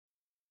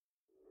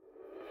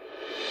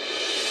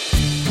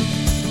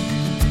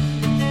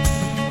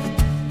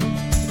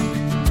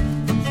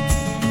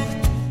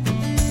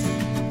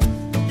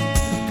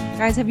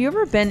Guys, have you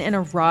ever been in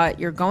a rut?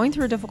 You're going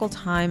through a difficult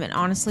time, and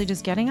honestly,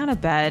 just getting out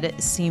of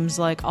bed seems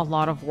like a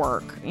lot of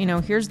work.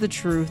 Here's the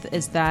truth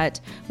is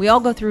that we all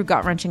go through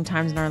gut-wrenching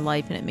times in our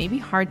life, and it may be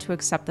hard to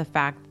accept the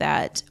fact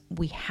that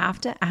we have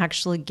to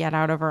actually get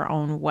out of our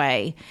own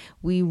way.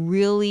 We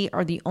really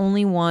are the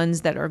only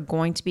ones that are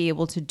going to be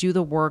able to do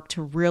the work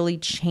to really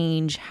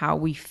change how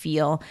we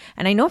feel.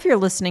 And I know if you're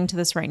listening to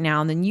this right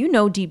now, then you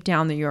know deep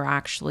down that you're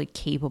actually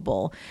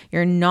capable.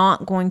 You're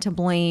not going to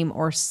blame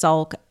or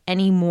sulk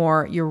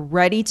anymore. You're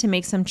ready to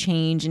make some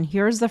change. And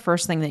here's the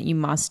first thing that you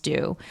must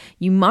do.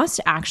 You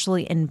must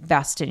actually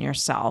invest in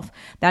yourself.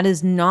 That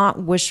is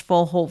not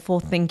wishful, hopeful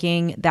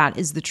thinking. That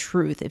is the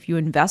truth. If you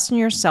invest in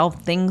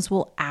yourself, things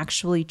will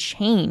actually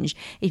change.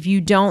 If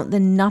you don't,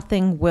 then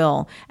nothing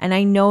will. And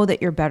I know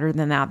that you're better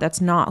than that.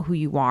 That's not who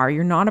you are.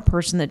 You're not a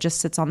person that just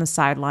sits on the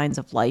sidelines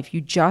of life. You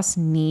just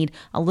need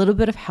a little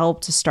bit of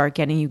help to start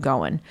getting you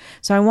going.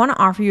 So I want to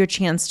offer you a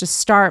chance to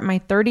start my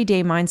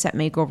 30-day mindset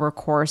makeover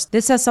course.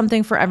 This has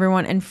something for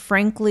everyone. And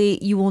frankly,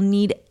 you will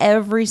need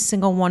every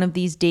single one of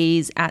these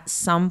days at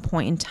some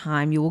point in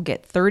time. You will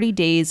get 30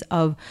 days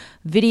of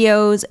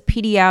videos,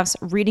 PDFs,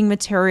 reading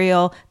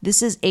material.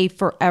 This is a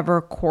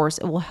forever course.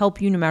 It will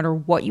help you no matter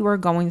what you are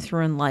going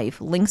through in life.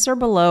 Links are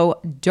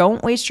below.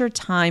 Don't waste your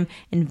time.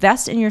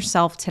 Invest in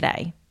yourself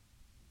today.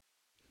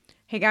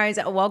 Hey guys,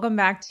 welcome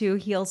back to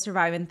Heal,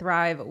 Survive, and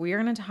Thrive. We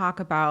are going to talk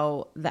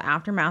about the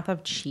aftermath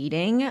of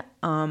cheating.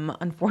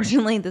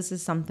 Unfortunately, this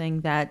is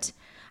something that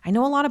I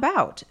know a lot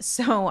about.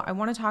 So I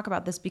want to talk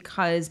about this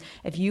because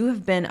if you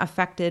have been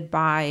affected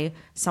by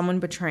someone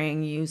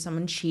betraying you,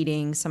 someone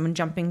cheating, someone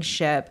jumping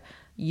ship,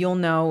 you'll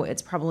know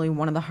it's probably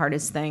one of the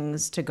hardest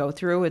things to go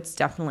through. It's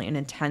definitely an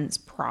intense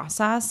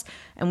process.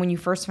 And when you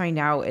first find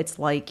out, it's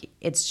like,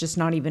 it's just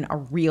not even a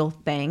real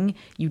thing.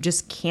 You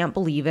just can't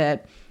believe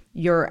it.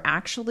 You're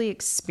actually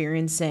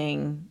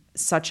experiencing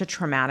such a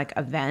traumatic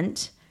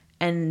event.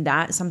 And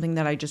that's something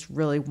that I just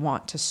really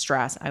want to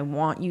stress. I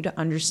want you to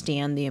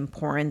understand the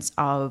importance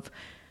of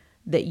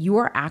that you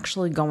are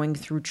actually going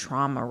through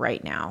trauma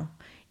right now.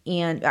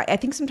 And I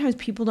think sometimes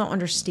people don't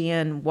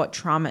understand what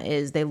trauma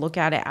is. They look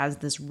at it as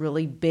this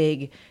really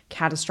big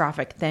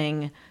catastrophic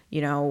thing,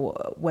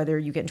 whether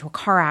you get into a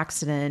car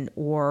accident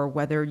or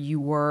whether you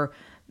were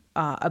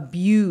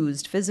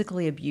abused,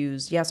 physically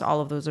abused. Yes,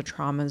 all of those are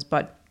traumas,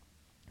 but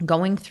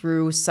going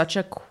through such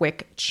a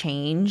quick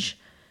change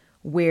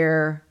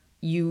where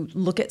you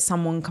look at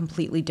someone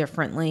completely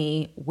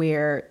differently,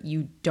 where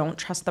you don't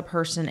trust the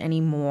person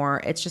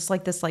anymore. It's just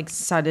like this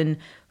sudden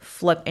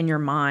flip in your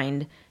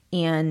mind.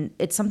 And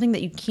it's something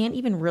that you can't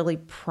even really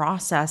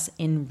process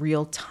in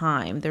real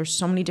time. There's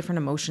so many different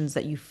emotions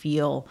that you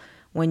feel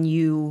when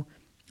you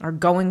are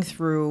going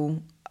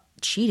through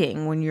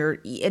cheating,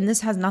 and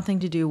this has nothing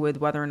to do with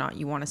whether or not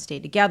you want to stay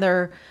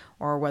together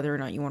or whether or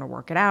not you want to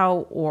work it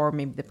out, or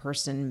maybe the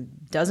person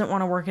doesn't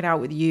want to work it out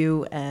with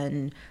you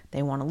and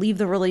they want to leave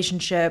the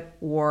relationship,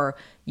 or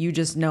you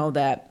just know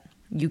that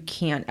you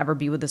can't ever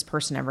be with this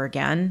person ever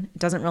again. It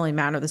doesn't really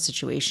matter the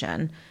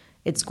situation.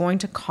 It's going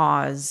to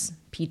cause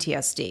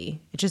PTSD.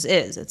 It just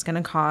is. It's going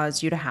to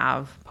cause you to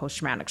have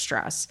post-traumatic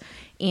stress.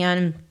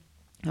 And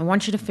I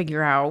want you to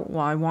figure out,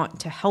 I want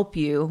to help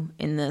you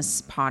in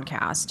this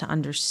podcast to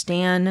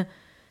understand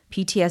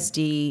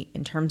PTSD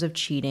in terms of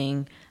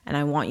cheating, and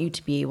I want you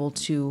to be able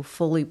to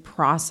fully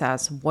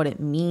process what it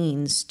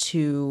means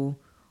to,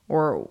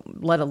 or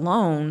let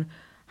alone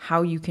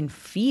how you can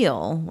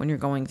feel when you're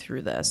going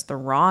through this, the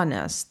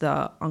rawness,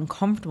 the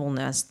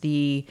uncomfortableness,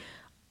 the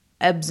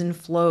ebbs and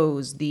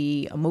flows,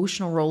 the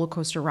emotional roller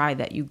coaster ride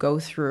that you go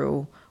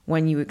through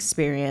when you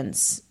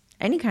experience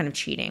any kind of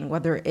cheating,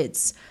 whether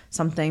it's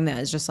something that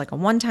is just like a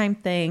one-time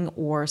thing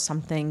or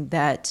something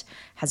that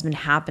has been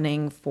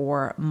happening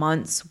for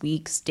months,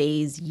 weeks,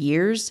 days,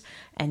 years,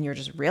 and you're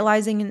just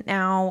realizing it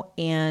now.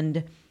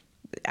 And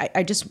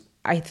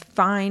I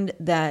find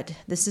that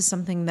this is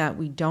something that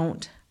we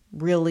don't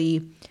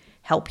really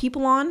help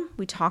people on.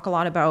 We talk a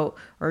lot about,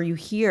 or you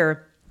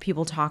hear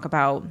people talk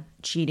about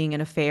cheating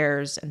and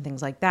affairs and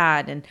things like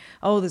that. And,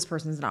 oh, this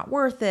person's not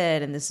worth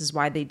it. And this is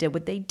why they did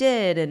what they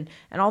did. And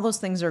all those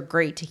things are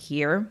great to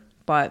hear.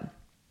 But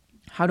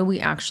how do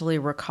we actually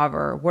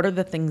recover? What are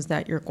the things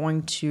that you're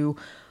going to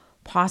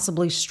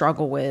possibly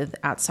struggle with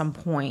at some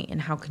point?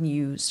 And how can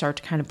you start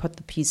to kind of put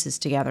the pieces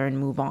together and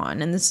move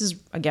on? And this is,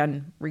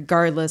 again,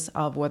 regardless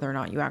of whether or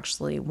not you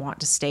actually want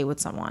to stay with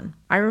someone.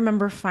 I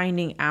remember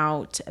finding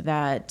out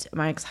that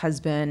my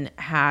ex-husband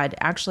had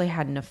actually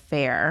had an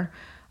affair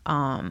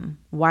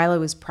while I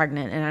was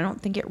pregnant. And I don't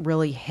think it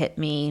really hit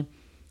me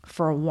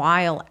for a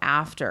while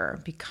after,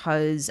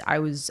 because I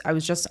was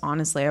just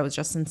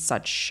in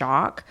such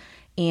shock.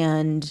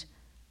 And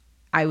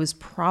I was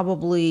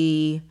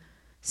probably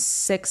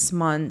 6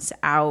 months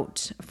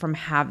out from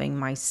having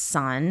my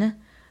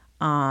son.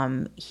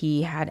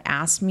 He had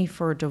asked me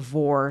for a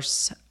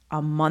divorce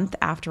a month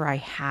after I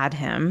had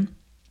him,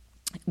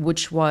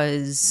 which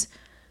was,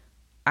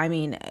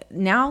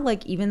 now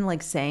even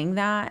saying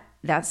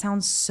that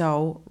sounds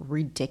so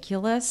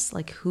ridiculous.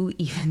 Like, who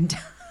even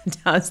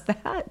does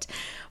that.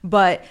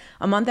 But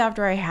a month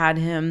after I had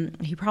him,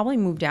 he probably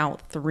moved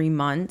out 3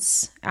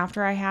 months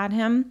after I had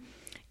him.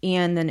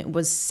 And then it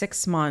was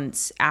 6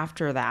 months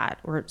after that,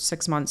 or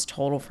 6 months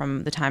total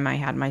from the time I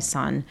had my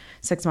son.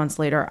 6 months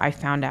later, I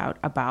found out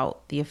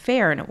about the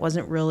affair. And it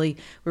wasn't really,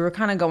 we were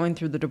kind of going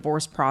through the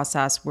divorce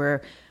process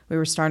where we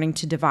were starting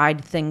to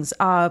divide things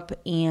up.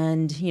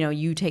 And, you know,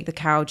 you take the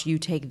couch, you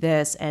take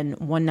this. And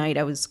one night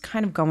I was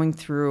kind of going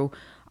through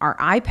our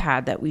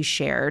iPad that we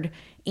shared.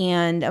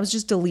 And I was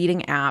just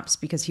deleting apps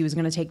because he was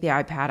going to take the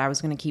iPad. I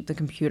was going to keep the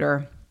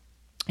computer.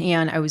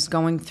 And I was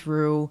going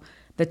through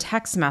the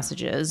text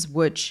messages,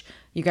 which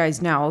you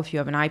guys know, if you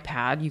have an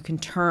iPad, you can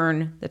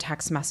turn the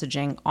text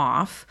messaging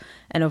off.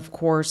 And of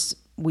course,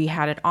 we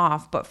had it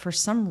off. But for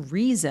some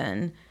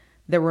reason,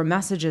 there were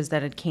messages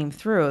that had came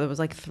through. There was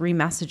like 3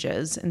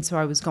 messages. And so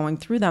I was going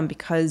through them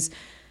because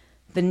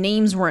the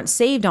names weren't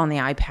saved on the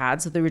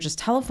iPad, so they were just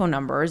telephone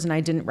numbers, and I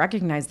didn't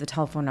recognize the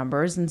telephone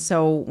numbers. And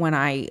so when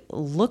I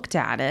looked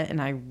at it and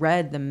I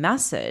read the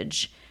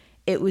message,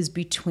 it was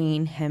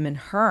between him and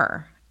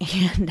her.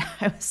 And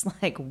I was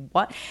like,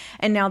 what?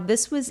 And now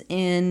this was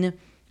in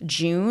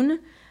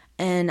June,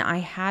 and I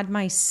had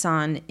my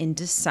son in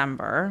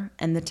December,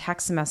 and the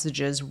text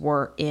messages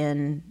were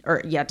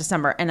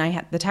December.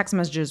 And the text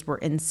messages were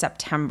in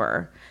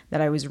September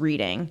that I was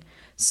reading.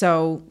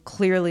 So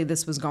clearly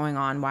this was going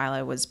on while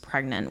I was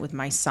pregnant with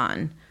my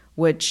son,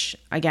 which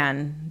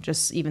again,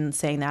 just even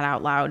saying that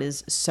out loud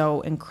is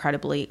so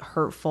incredibly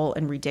hurtful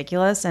and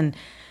ridiculous. And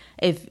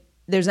if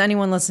there's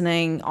anyone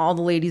listening, all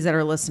the ladies that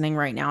are listening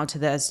right now to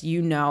this,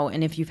 you know,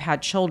 and if you've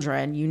had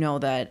children, you know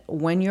that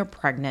when you're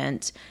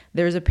pregnant,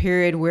 there's a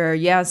period where,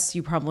 yes,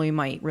 you probably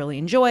might really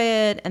enjoy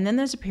it. And then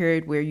there's a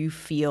period where you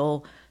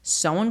feel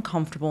so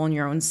uncomfortable in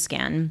your own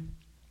skin.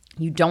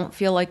 You don't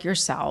feel like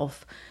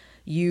yourself.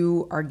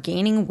 You are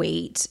gaining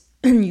weight.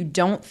 You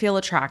don't feel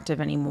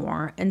attractive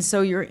anymore. And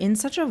so you're in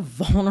such a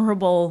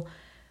vulnerable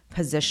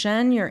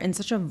position. You're in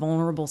such a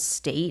vulnerable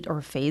state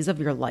or phase of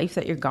your life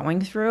that you're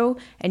going through,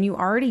 and you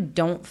already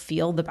don't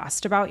feel the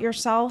best about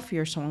yourself.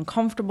 You're so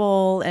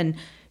uncomfortable, and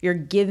you're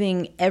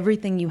giving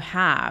everything you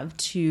have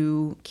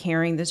to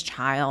carrying this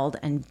child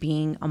and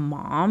being a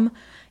mom.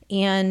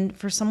 And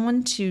for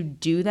someone to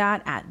do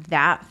that at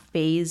that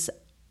phase,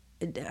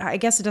 I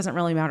guess it doesn't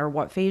really matter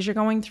what phase you're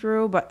going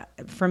through, but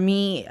for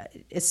me,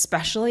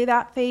 especially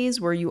that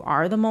phase where you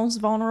are the most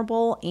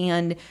vulnerable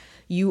and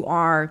you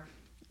are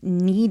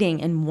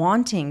needing and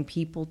wanting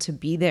people to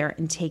be there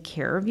and take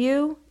care of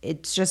you,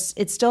 it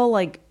still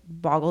like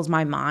boggles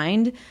my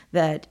mind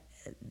that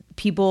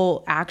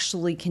people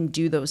actually can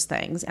do those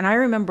things. And I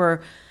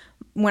remember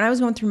when I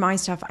was going through my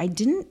stuff, I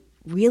didn't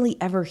really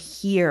ever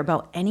hear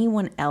about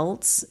anyone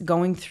else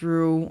going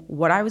through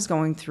what I was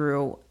going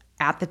through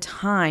at the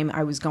time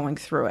I was going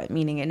through it,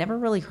 meaning I never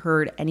really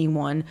heard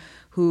anyone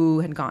who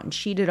had gotten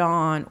cheated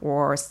on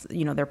or,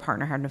 you know, their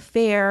partner had an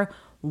affair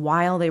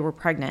while they were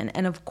pregnant.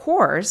 And of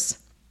course,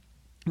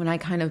 when I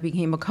kind of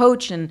became a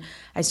coach and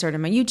I started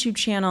my YouTube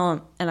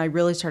channel and I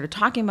really started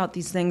talking about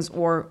these things,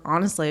 or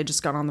honestly, I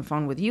just got on the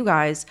phone with you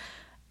guys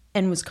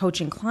and was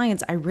coaching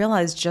clients, I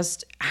realized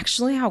just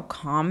actually how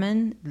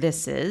common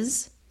this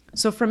is.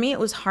 So for me, it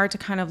was hard to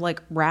kind of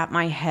like wrap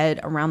my head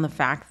around the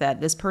fact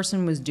that this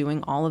person was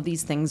doing all of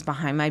these things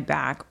behind my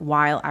back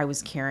while I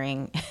was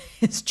carrying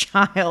his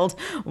child,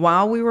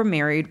 while we were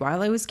married,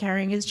 while I was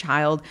carrying his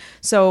child.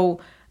 So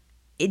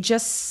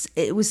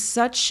it was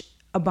such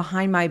a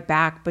behind my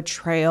back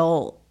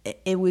betrayal.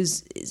 It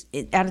was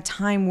at a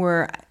time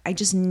where I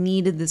just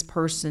needed this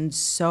person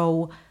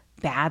so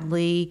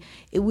badly.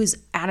 It was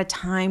at a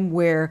time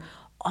where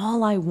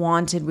all I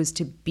wanted was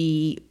to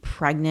be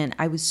pregnant.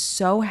 I was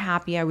so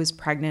happy I was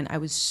pregnant. I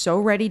was so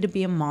ready to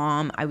be a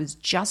mom. I was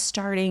just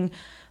starting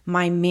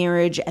my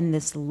marriage and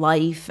this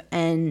life,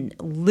 and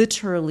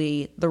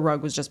literally the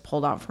rug was just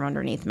pulled out from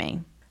underneath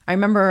me. I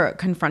remember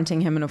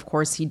confronting him, and of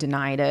course he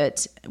denied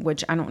it,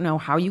 which I don't know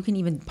how you can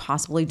even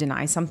possibly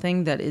deny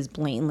something that is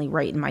blatantly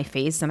right in my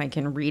face and I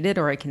can read it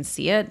or I can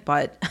see it.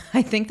 But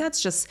I think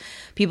that's just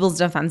people's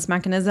defense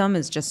mechanism,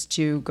 is just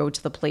to go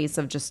to the place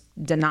of just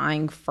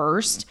denying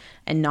first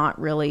and not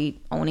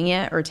really owning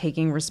it or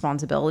taking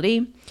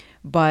responsibility.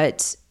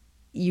 But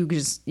you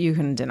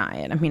can deny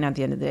it. I mean, at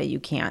the end of the day,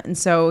 you can't. And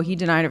so he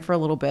denied it for a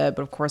little bit,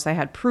 but of course I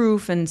had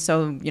proof. And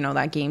so, you know,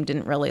 that game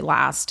didn't really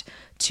last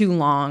too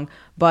long.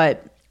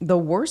 But the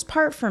worst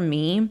part for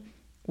me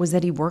was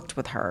that he worked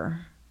with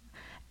her.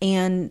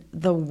 And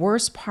the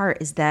worst part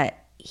is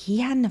that he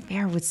had an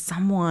affair with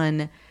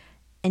someone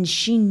and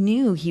she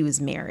knew he was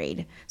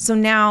married. So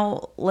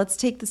now let's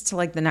take this to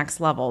like the next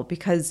level,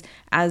 because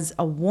as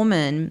a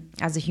woman,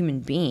 as a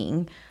human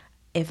being,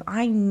 if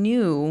I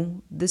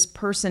knew this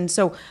person,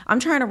 so I'm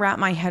trying to wrap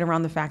my head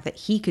around the fact that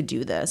he could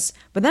do this,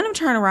 but then I'm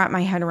trying to wrap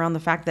my head around the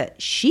fact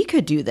that she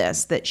could do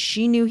this, that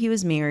she knew he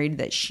was married,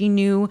 that she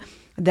knew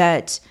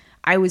that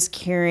I was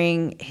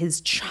carrying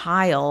his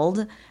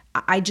child.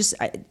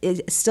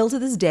 Still to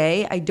this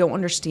day, I don't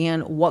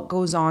understand what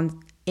goes on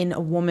in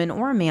a woman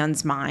or a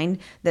man's mind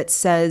that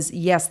says,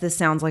 yes, this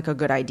sounds like a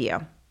good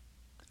idea.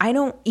 I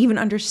don't even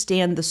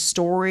understand the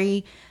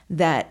story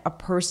that a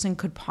person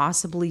could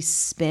possibly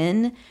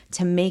spin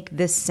to make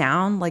this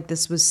sound like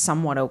this was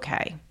somewhat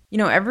okay.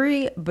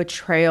 Every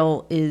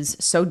betrayal is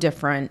so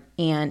different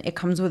and it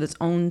comes with its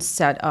own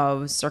set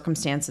of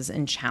circumstances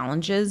and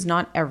challenges.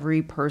 Not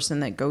every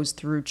person that goes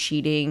through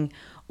cheating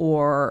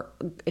or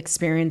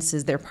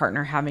experiences their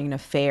partner having an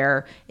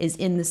affair is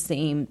in the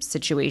same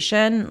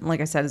situation.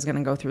 Like I said, is going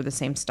to go through the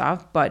same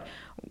stuff. But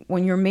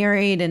when you're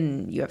married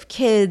and you have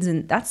kids,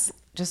 and that's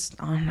just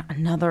on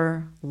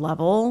another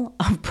level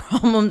of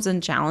problems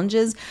and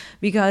challenges,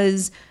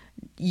 because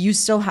you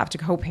still have to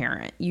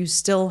co-parent. You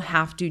still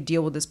have to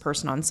deal with this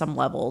person on some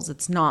levels.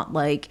 It's not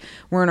like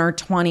we're in our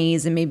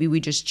 20s and maybe we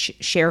just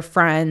share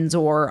friends,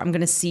 or I'm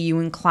going to see you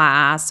in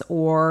class,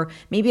 or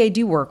maybe I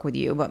do work with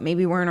you, but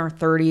maybe we're in our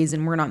 30s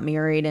and we're not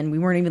married and we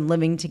weren't even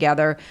living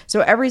together.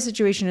 So every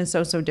situation is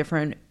so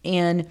different,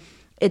 and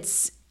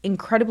it's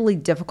incredibly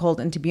difficult.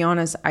 And to be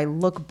honest, I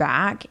look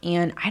back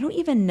and I don't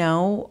even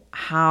know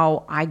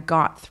how I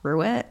got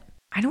through it.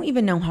 I don't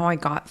even know how I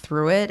got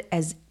through it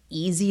as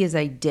easy as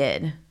I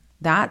did.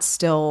 That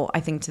still, I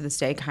think to this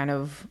day, kind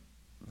of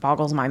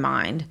boggles my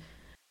mind.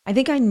 I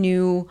think I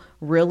knew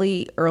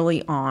really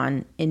early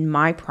on in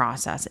my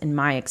process, in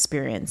my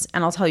experience,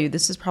 and I'll tell you,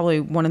 this is probably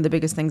one of the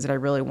biggest things that I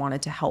really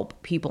wanted to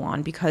help people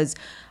on, because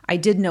I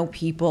did know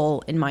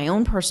people in my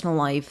own personal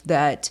life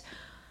that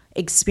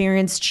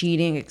experienced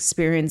cheating,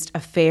 experienced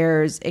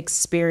affairs,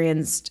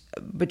 experienced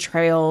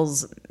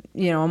betrayals,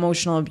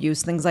 emotional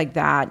abuse, things like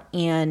that.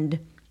 And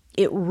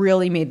it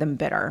really made them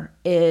bitter.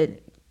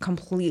 It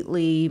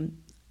completely,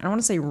 I don't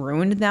want to say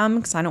ruined them,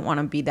 because I don't want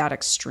to be that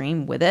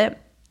extreme with it,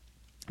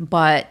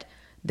 but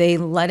they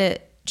let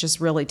it just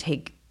really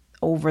take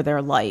over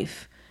their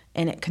life,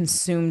 and it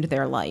consumed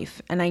their life.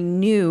 And I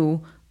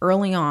knew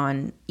early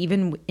on,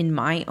 even in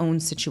my own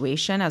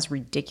situation, as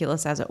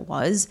ridiculous as it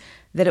was,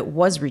 that it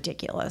was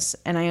ridiculous.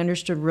 And I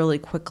understood really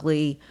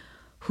quickly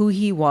who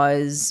he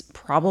was,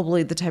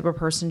 probably the type of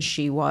person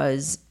she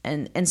was.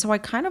 And so I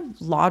kind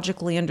of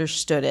logically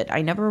understood it.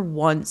 I never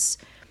once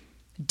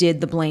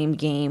did the blame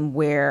game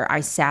where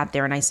I sat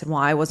there and I said, well,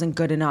 I wasn't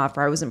good enough,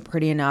 or I wasn't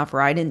pretty enough,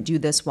 or I didn't do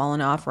this well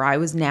enough, or I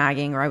was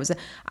nagging, or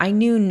I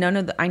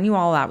knew I knew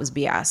all that was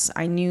BS.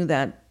 I knew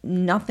that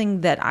nothing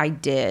that I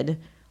did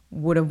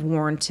would have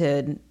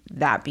warranted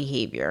that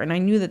behavior. And I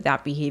knew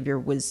that behavior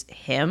was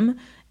him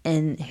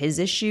and his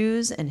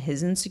issues and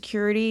his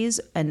insecurities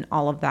and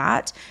all of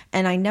that.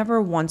 And I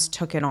never once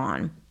took it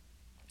on.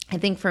 I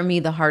think for me,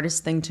 the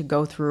hardest thing to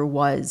go through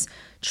was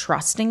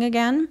trusting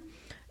again,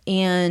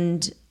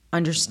 and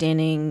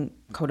understanding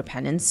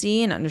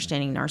codependency, and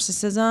understanding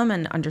narcissism,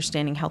 and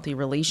understanding healthy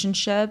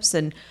relationships,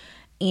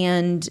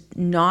 and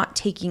not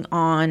taking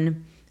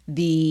on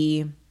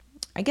the,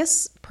 I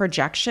guess,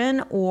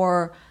 projection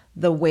or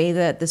the way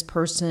that this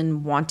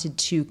person wanted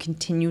to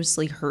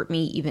continuously hurt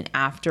me even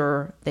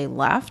after they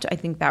left. I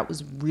think that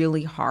was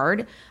really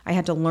hard. I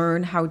had to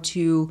learn how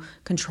to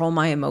control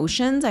my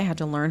emotions. I had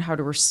to learn how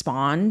to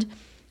respond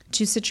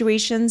to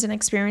situations and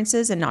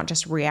experiences and not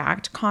just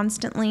react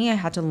constantly. I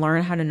had to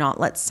learn how to not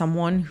let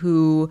someone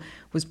who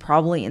was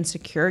probably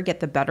insecure get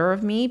the better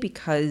of me,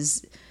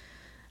 because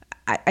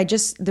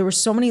there were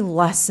so many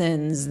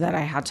lessons that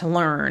I had to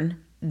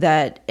learn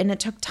and it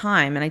took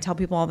time. And I tell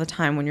people all the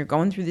time, when you're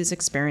going through these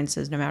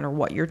experiences, no matter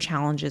what your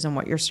challenges and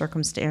what your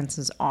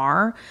circumstances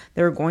are,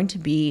 there are going to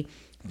be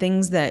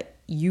things that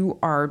you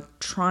are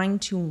trying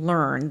to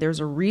learn. There's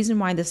a reason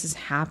why this is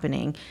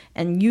happening.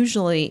 And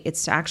usually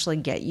it's to actually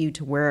get you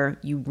to where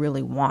you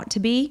really want to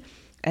be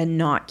and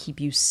not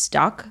keep you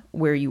stuck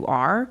where you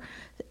are.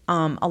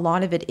 A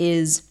lot of it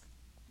is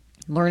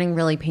learning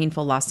really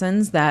painful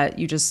lessons that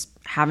you just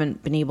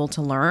haven't been able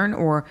to learn,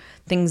 or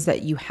things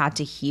that you had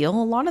to heal.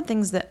 A lot of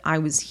things that I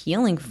was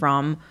healing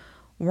from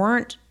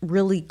weren't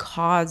really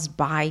caused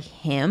by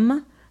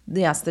him.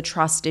 Yes, the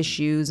trust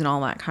issues and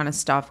all that kind of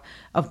stuff.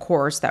 Of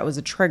course, that was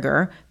a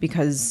trigger,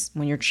 because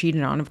when you're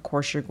cheated on, of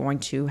course, you're going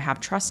to have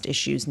trust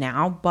issues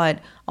now. But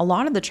a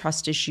lot of the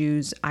trust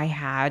issues I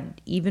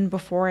had even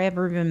before I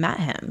ever even met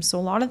him. So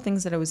a lot of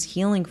things that I was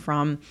healing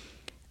from,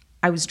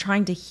 I was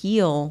trying to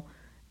heal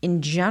in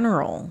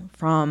general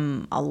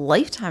from a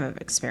lifetime of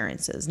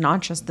experiences, not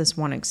just this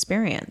one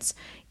experience.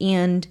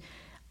 And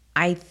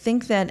I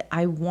think that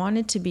I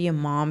wanted to be a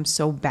mom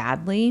so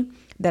badly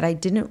that I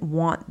didn't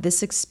want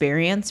this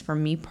experience for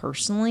me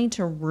personally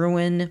to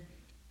ruin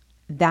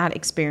that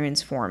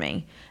experience for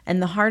me.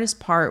 And the hardest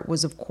part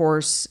was, of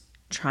course,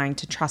 trying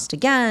to trust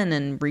again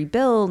and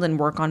rebuild and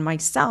work on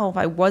myself.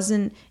 I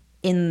wasn't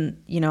in,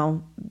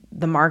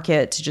 the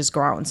market to just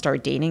go out and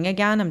start dating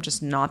again. I'm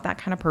just not that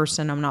kind of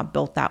person. I'm not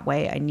built that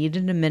way. I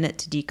needed a minute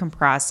to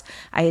decompress.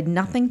 I had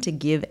nothing to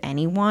give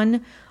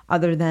anyone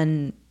other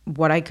than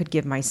what I could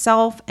give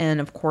myself,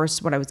 and of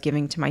course what I was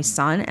giving to my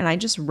son. And I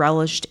just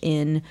relished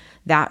in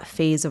that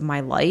phase of my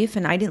life.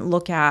 And I didn't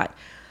look at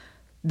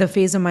the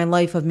phase of my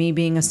life of me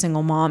being a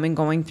single mom and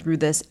going through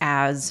this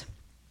as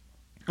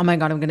oh my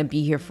God, I'm going to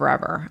be here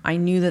forever. I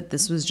knew that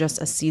this was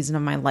just a season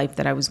of my life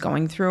that I was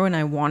going through, and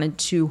I wanted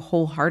to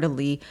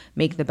wholeheartedly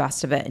make the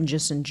best of it and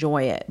just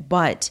enjoy it.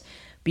 But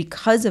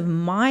because of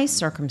my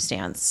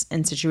circumstance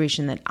and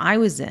situation that I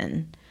was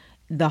in,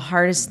 the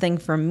hardest thing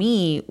for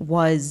me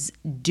was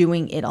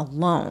doing it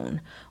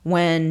alone,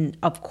 when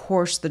of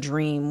course the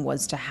dream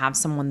was to have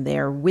someone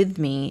there with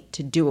me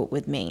to do it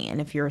with me. And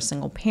if you're a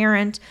single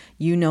parent,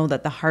 you know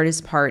that the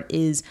hardest part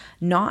is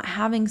not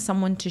having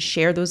someone to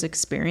share those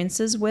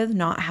experiences with,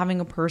 not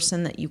having a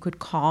person that you could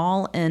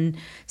call and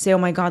say, oh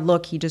my God,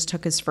 look, he just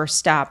took his first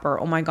step, or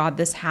oh my God,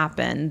 this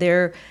happened.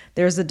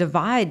 There's a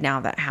divide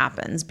now that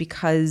happens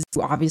because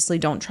you obviously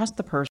don't trust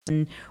the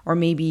person, or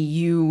maybe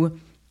you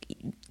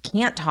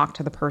can't talk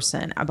to the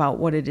person about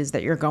what it is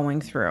that you're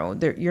going through.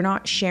 You're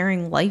not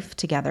sharing life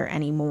together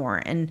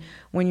anymore. And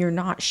when you're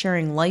not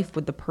sharing life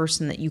with the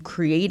person that you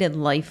created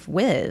life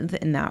with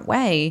in that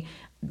way,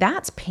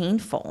 that's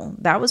painful.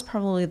 That was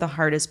probably the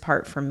hardest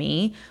part for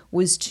me,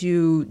 was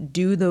to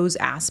do those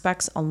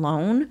aspects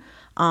alone.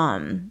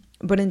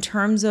 But in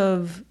terms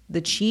of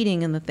the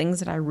cheating and the things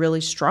that I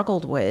really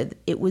struggled with,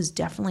 it was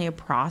definitely a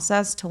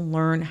process to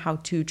learn how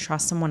to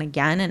trust someone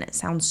again. And it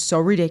sounds so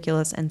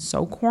ridiculous and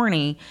so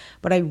corny,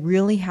 but I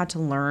really had to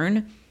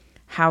learn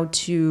how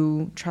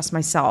to trust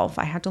myself.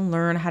 I had to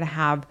learn how to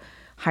have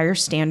higher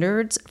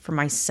standards for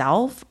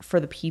myself, for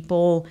the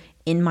people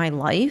in my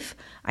life.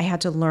 I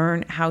had to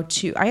learn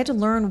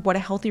what a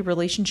healthy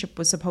relationship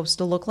was supposed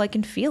to look like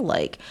and feel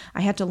like.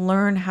 I had to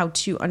learn how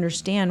to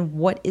understand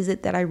what is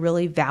it that I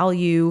really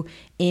value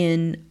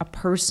in a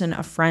person,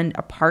 a friend,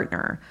 a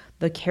partner,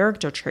 the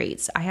character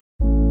traits.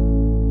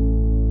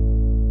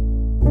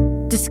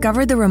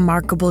 Discover the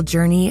remarkable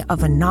journey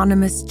of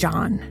Anonymous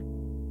John.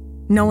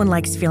 No one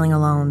likes feeling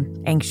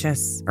alone,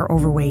 anxious, or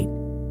overweight.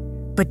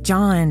 But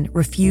John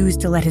refused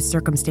to let his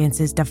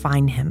circumstances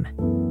define him.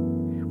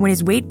 When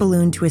his weight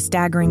ballooned to a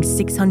staggering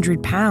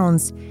 600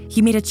 pounds,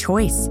 he made a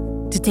choice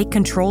to take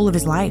control of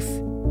his life.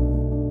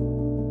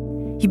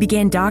 He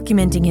began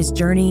documenting his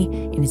journey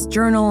in his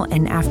journal,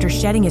 and after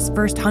shedding his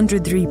first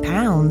 103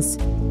 pounds,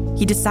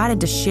 he decided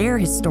to share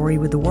his story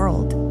with the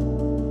world.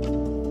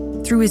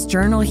 Through his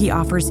journal, he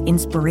offers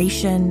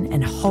inspiration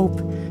and hope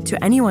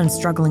to anyone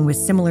struggling with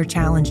similar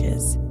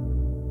challenges.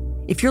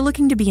 If you're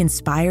looking to be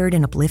inspired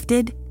and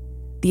uplifted,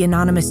 the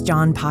Anonymous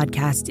John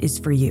podcast is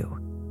for you.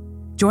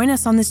 Join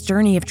us on this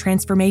journey of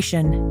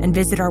transformation and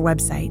visit our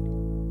website,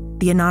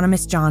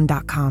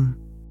 theanonymousjohn.com.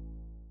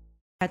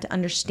 I had to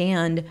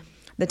understand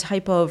the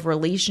type of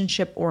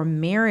relationship or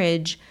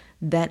marriage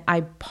that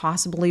I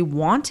possibly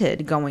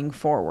wanted going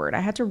forward. I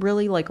had to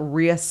really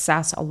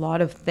reassess a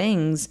lot of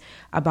things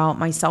about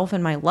myself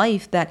and my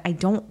life that I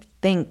don't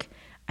think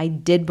I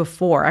did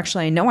before.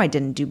 Actually, I know I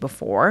didn't do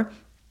before.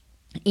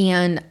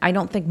 And I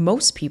don't think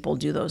most people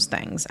do those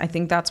things. I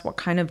think that's what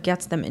kind of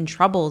gets them in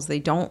trouble, is they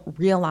don't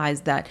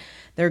realize that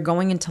they're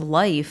going into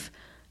life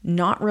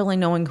not really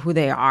knowing who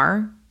they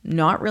are,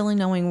 not really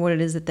knowing what it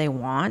is that they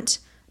want,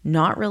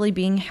 not really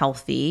being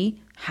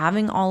healthy,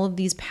 having all of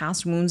these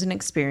past wounds and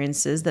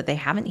experiences that they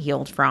haven't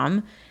healed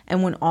from.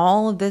 And when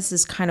all of this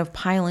is kind of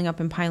piling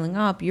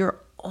up,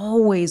 you're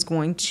always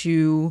going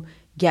to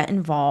get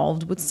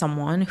involved with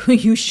someone who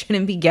you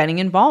shouldn't be getting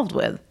involved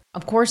with.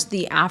 Of course,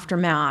 the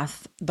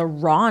aftermath, the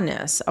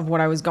rawness of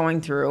what I was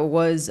going through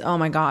was, oh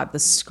my God, the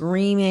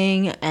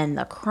screaming and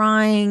the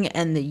crying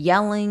and the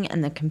yelling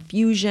and the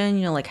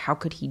confusion, how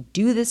could he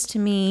do this to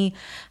me?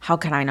 How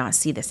could I not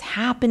see this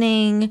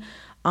happening?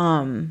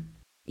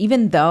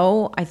 Even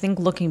though I think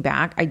looking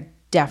back, I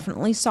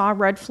definitely saw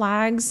red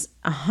flags,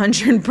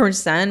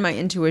 100%. My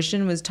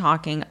intuition was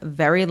talking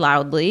very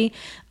loudly,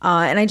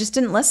 and I just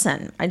didn't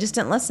listen. I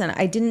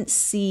didn't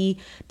see,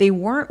 they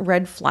weren't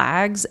red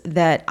flags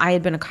that I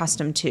had been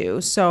accustomed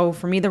to. So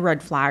for me, the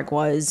red flag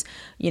was,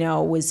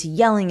 was he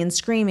yelling and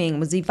screaming?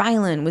 Was he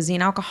violent? Was he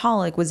an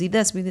alcoholic? Was he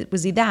this?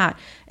 Was he that?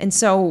 And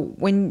so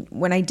when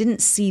I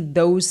didn't see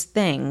those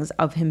things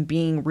of him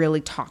being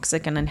really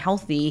toxic and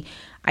unhealthy,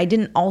 I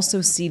didn't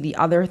also see the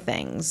other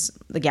things,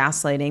 the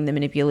gaslighting, the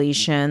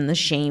manipulation, the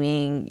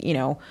shaming,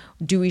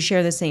 do we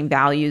share the same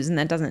values? And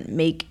that doesn't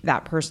make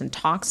that person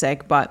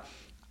toxic, but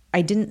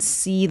I didn't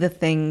see the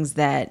things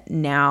that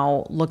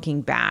now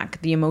looking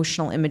back, the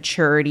emotional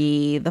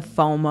immaturity, the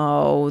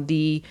FOMO,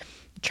 the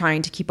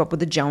trying to keep up with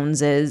the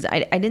Joneses.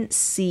 I didn't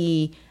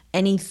see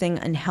anything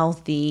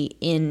unhealthy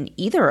in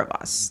either of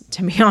us,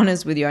 to be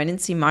honest with you. I didn't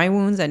see my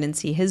wounds. I didn't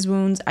see his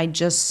wounds. I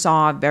just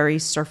saw very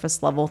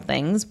surface level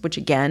things, which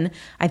again,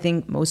 I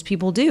think most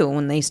people do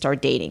when they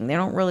start dating. They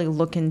don't really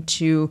look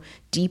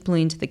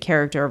deeply into the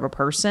character of a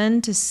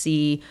person to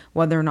see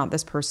whether or not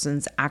this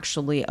person's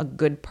actually a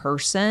good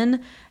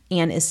person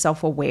and is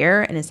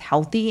self-aware and is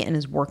healthy and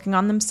is working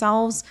on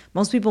themselves.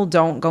 Most people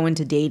don't go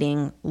into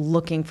dating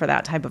looking for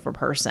that type of a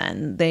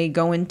person. They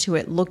go into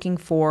it looking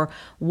for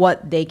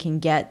what they can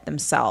get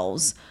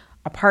themselves: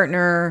 a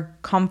partner,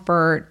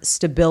 comfort,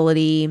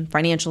 stability,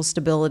 financial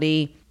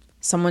stability,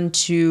 someone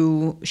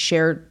to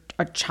share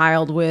a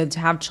child with, to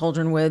have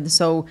children with.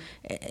 So,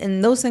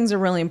 and those things are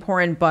really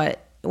important,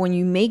 but when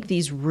you make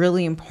these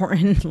really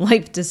important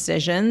life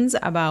decisions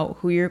about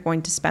who you're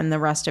going to spend the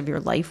rest of your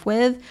life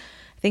with,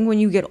 I think when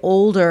you get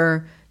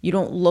older, you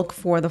don't look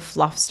for the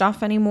fluff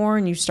stuff anymore,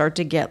 and you start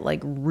to get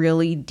like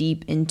really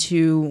deep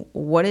into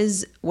what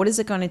is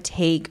it going to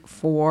take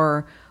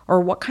for, or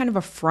what kind of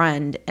a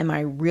friend am I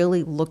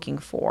really looking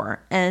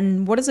for?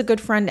 And what does a good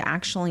friend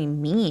actually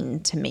mean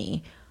to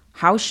me?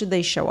 How should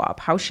they show up?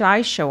 How should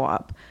I show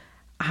up?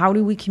 How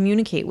do we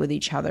communicate with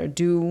each other?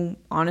 Do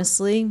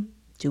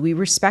we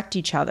respect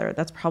each other?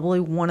 That's probably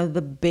one of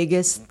the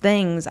biggest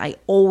things I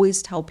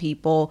always tell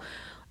people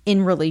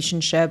in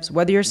relationships,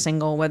 whether you're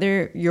single,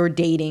 whether you're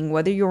dating,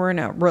 whether you're in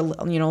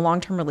a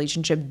long-term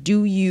relationship.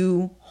 Do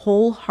you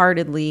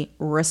wholeheartedly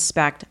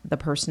respect the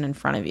person in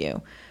front of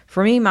you?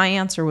 For me, my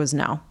answer was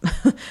no.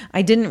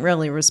 I didn't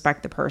really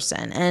respect the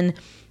person.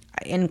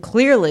 And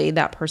clearly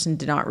that person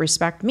did not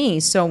respect me.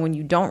 So when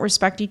you don't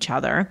respect each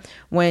other,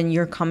 when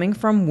you're coming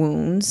from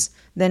wounds,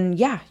 then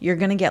yeah, you're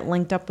going to get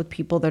linked up with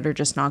people that are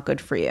just not good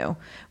for you.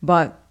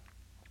 But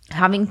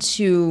having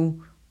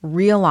to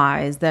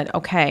realize that,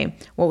 okay,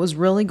 what was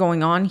really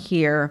going on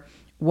here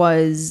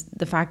was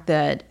the fact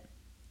that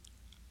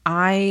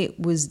I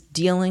was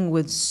dealing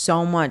with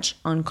so much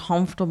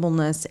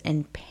uncomfortableness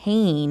and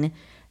pain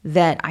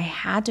that I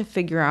had to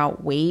figure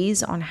out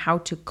ways on how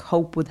to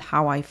cope with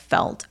how I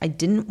felt. I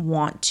didn't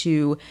want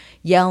to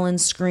yell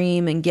and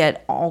scream and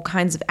get all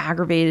kinds of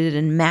aggravated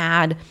and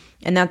mad.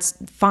 And that's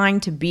fine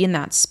to be in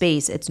that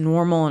space. It's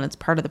normal and it's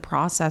part of the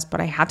process.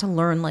 But I had to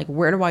learn, like,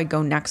 where do I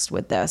go next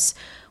with this?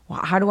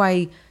 How do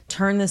I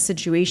turn this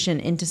situation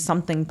into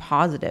something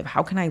positive?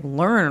 How can I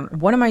learn?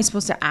 What am I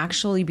supposed to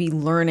actually be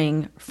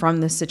learning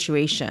from this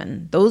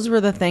situation? Those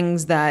were the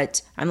things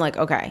that I'm like,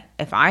 okay,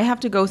 if I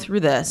have to go through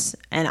this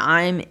and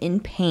I'm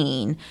in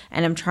pain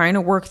and I'm trying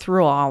to work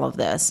through all of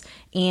this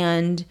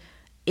and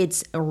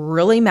it's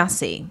really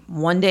messy.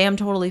 One day I'm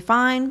totally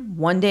fine.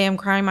 One day I'm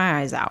crying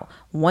my eyes out.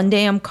 One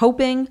day I'm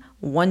coping.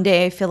 One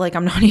day I feel like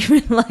I'm not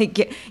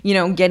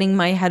even getting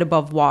my head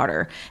above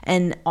water.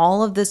 And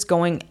all of this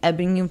going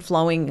ebbing and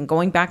flowing and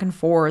going back and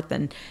forth.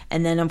 And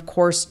then of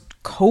course,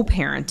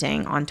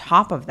 co-parenting on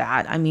top of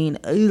that. I mean,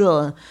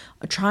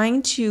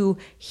 trying to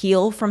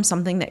heal from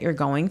something that you're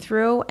going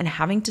through and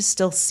having to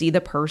still see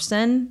the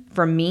person,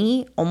 for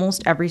me,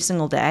 almost every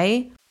single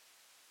day.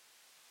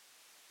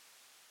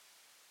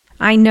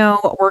 I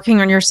know working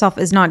on yourself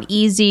is not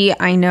easy.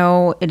 I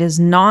know it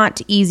is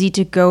not easy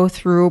to go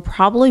through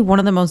probably one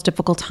of the most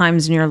difficult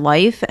times in your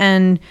life,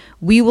 and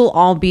we will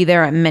all be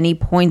there at many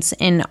points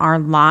in our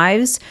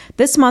lives.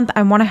 This month,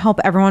 I want to help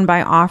everyone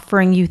by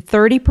offering you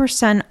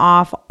 30%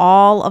 off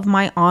all of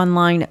my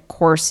online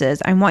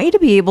courses. I want you to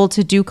be able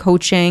to do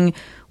coaching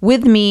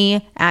with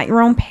me at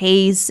your own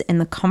pace in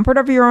the comfort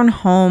of your own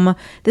home.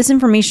 This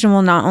information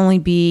will not only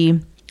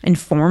be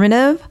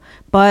informative,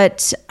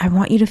 but I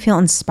want you to feel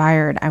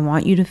inspired. I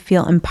want you to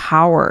feel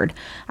empowered.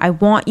 I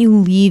want you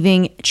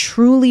leaving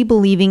truly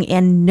believing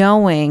and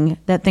knowing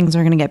that things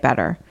are going to get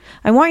better.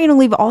 I want you to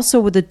leave also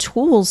with the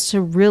tools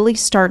to really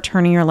start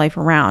turning your life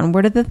around.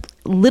 What are the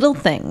little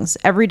things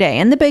every day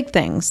and the big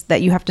things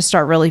that you have to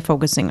start really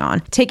focusing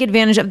on? Take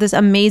advantage of this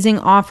amazing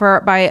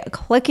offer by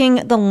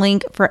clicking the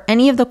link for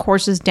any of the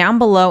courses down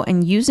below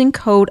and using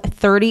code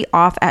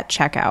 30OFF at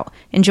checkout.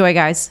 Enjoy,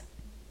 guys.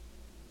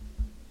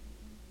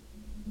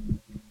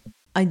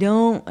 I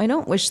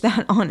don't wish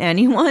that on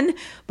anyone,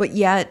 but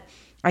yet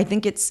I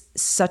think it's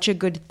such a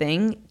good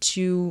thing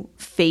to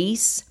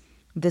face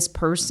this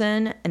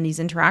person and these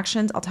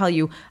interactions. I'll tell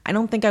you, I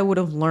don't think I would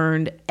have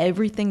learned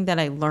everything that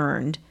I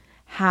learned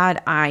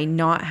had I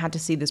not had to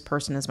see this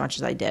person as much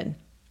as I did.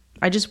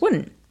 I just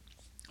wouldn't.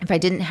 If I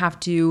didn't have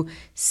to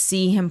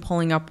see him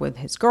pulling up with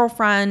his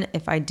girlfriend,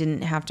 if I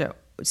didn't have to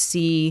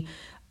see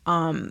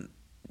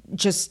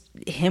just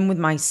him with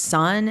my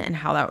son and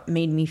how that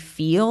made me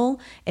feel,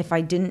 if I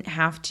didn't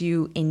have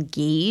to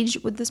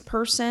engage with this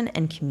person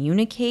and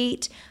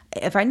communicate,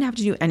 if I didn't have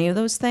to do any of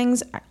those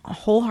things,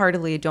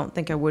 wholeheartedly, I don't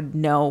think I would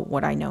know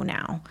what I know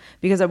now,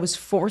 because I was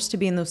forced to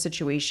be in those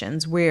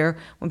situations where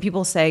when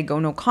people say go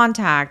no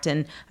contact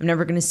and I'm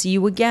never going to see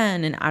you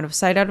again and out of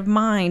sight, out of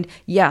mind.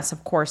 Yes,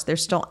 of course,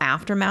 there's still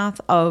aftermath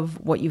of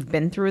what you've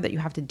been through that you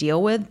have to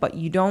deal with, but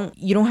you don't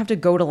have to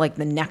go to like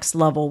the next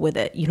level with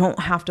it. You don't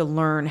have to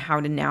learn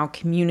how to now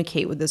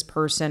communicate with this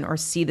person or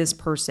see this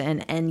person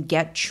and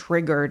get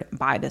triggered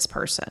by this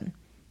person.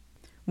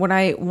 What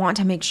I want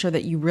to make sure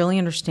that you really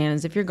understand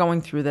is if you're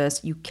going through this,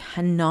 you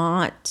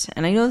cannot,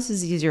 and I know this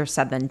is easier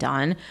said than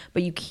done,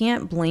 but you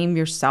can't blame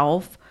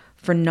yourself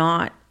for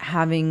not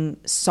having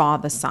saw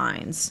the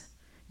signs.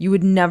 You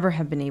would never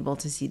have been able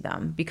to see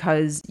them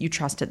because you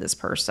trusted this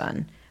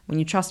person. When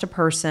you trust a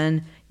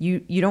person,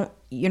 you're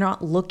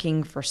not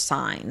looking for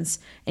signs.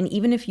 And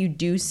even if you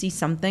do see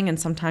something and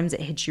sometimes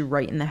it hits you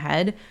right in the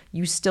head,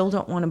 you still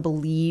don't want to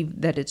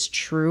believe that it's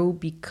true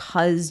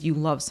because you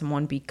love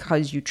someone,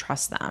 because you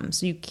trust them.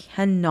 So you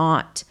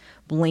cannot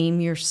blame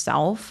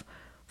yourself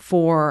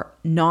for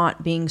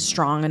not being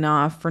strong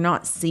enough, for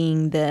not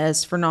seeing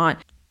this, for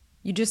not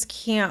You just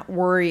can't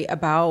worry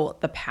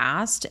about the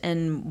past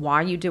and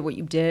why you did what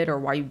you did or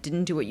why you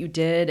didn't do what you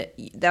did.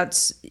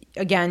 That's,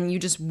 again, you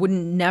just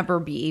wouldn't never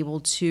be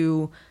able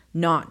to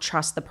not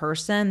trust the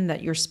person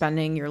that you're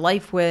spending your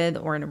life with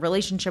or in a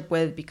relationship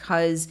with,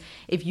 because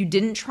if you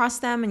didn't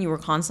trust them and you were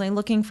constantly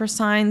looking for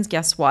signs,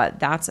 guess what?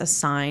 That's a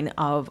sign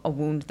of a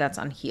wound that's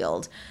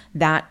unhealed.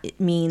 That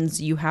means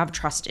you have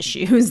trust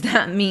issues.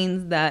 That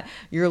means that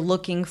you're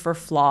looking for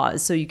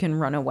flaws so you can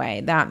run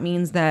away. That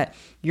means that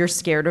you're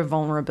scared of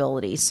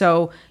vulnerability.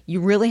 So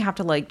you really have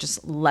to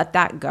just let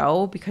that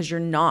go, because you're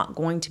not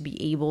going to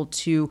be able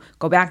to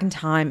go back in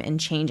time and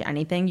change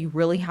anything. You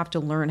really have to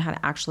learn how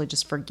to actually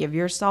just forgive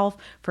yourself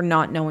for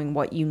not knowing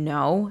what you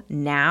know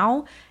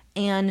now,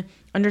 and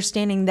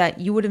understanding that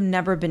you would have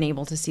never been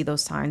able to see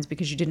those signs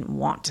because you didn't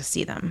want to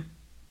see them.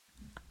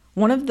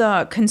 One of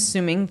the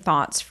consuming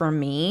thoughts for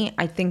me,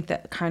 I think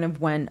that kind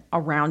of went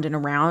around and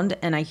around,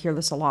 and I hear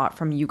this a lot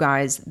from you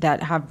guys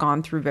that have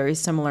gone through very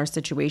similar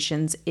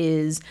situations,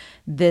 is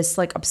this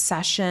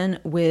obsession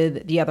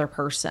with the other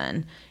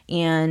person.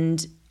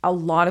 And a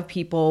lot of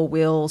people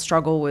will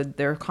struggle with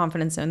their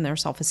confidence and their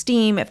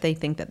self-esteem if they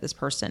think that this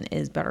person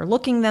is better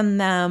looking than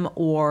them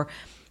or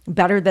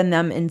better than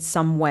them in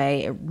some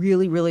way. It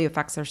really, really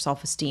affects their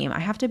self-esteem. I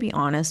have to be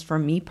honest, for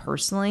me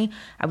personally,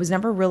 I was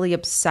never really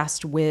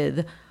obsessed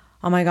with,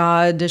 oh my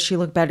God, does she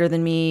look better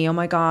than me? Oh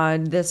my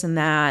God, this and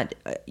that.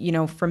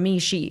 For me,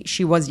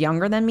 she was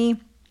younger than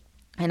me.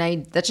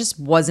 And that just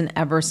wasn't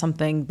ever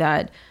something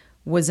that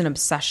was an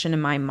obsession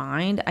in my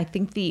mind. I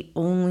think the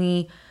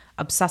only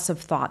obsessive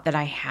thought that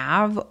I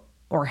have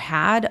or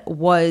had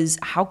was,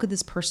 how could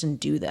this person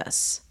do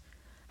this?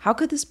 How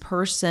could this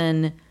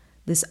person,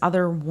 this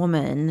other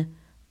woman,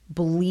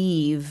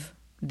 believe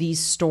these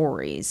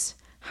stories?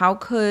 How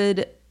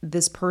could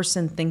this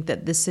person think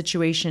that this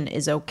situation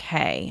is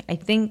okay? I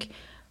think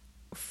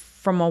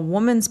from a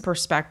woman's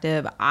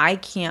perspective, I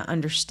can't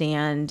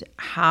understand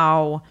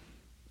how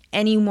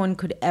anyone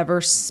could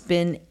ever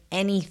spin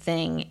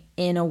anything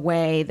in a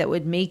way that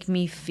would make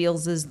me feel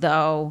as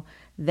though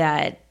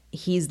that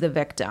he's the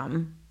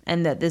victim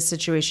and that this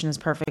situation is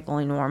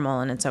perfectly normal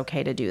and it's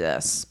okay to do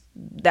this.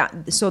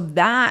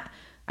 That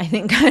I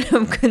think kind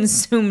of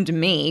consumed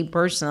me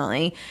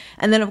personally.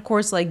 And then of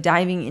course,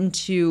 diving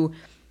into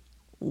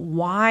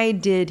why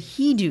did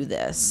he do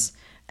this?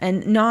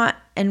 And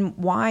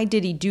why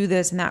did he do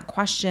this? And that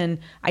question,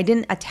 I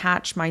didn't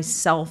attach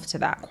myself to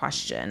that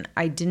question.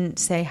 I didn't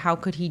say, how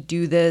could he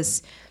do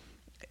this?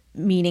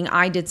 Meaning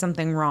I did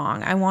something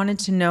wrong. I wanted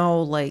to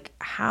know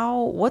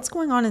what's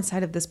going on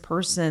inside of this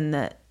person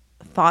that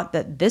thought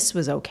that this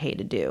was okay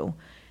to do.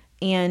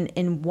 And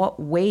in what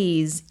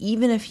ways,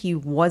 even if he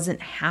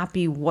wasn't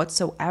happy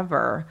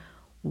whatsoever,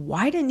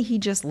 why didn't he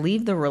just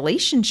leave the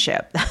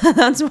relationship?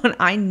 That's what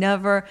I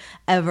never,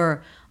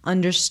 ever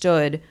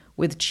understood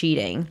with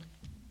cheating,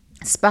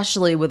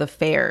 especially with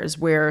affairs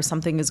where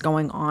something is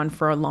going on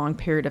for a long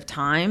period of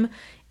time.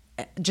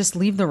 Just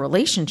leave the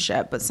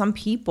relationship. But some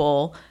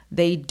people,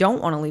 they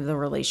don't want to leave the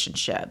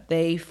relationship.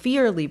 They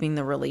fear leaving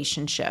the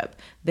relationship.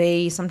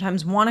 They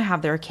sometimes want to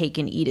have their cake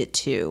and eat it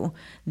too.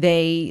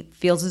 They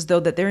feel as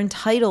though that they're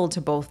entitled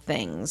to both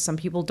things. Some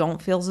people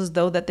don't feel as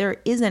though that there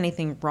is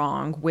anything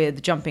wrong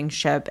with jumping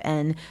ship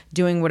and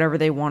doing whatever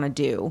they want to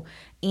do.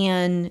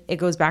 And it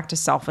goes back to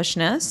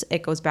selfishness.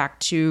 It goes back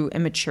to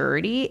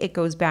immaturity. It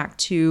goes back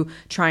to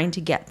trying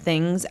to get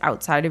things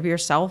outside of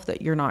yourself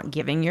that you're not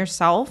giving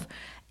yourself.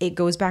 It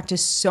goes back to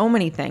so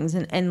many things,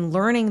 and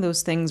learning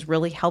those things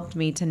really helped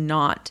me to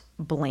not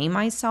blame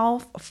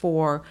myself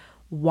for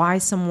why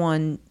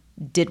someone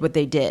did what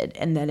they did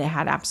and that it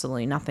had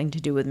absolutely nothing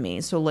to do with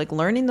me. So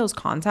learning those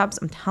concepts,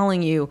 I'm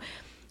telling you,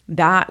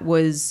 that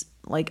was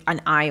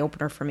an eye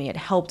opener for me. It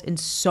helped in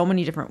so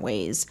many different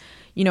ways.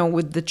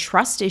 With the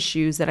trust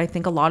issues that I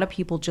think a lot of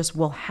people just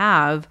will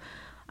have,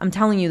 I'm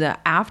telling you, the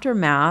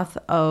aftermath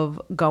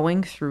of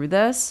going through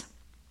this,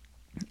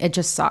 it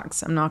just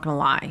sucks. I'm not going to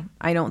lie.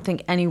 I don't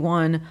think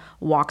anyone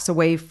walks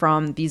away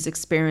from these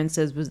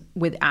experiences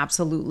with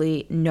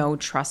absolutely no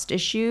trust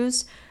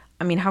issues.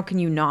 I mean, how can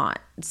you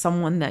not?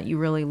 Someone that you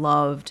really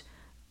loved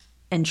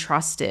and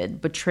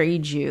trusted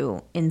betrayed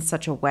you in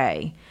such a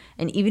way.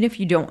 And even if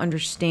you don't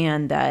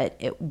understand that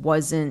it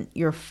wasn't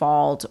your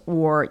fault,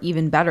 or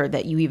even better,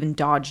 that you even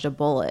dodged a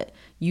bullet,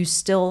 you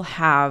still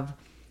have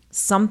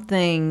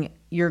something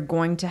you're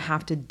going to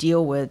have to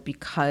deal with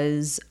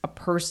because a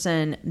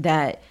person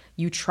that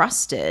you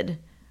trusted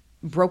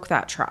broke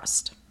that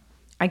trust.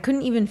 I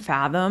couldn't even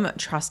fathom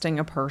trusting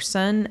a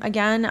person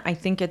again. I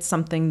think it's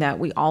something that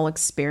we all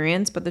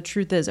experience, but the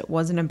truth is it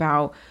wasn't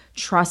about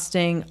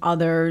trusting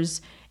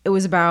others. It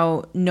was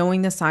about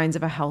knowing the signs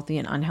of a healthy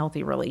and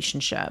unhealthy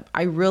relationship.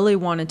 I really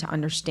wanted to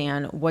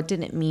understand, what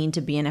did it mean to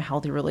be in a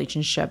healthy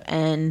relationship,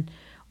 and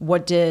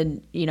what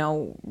did,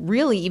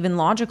 really even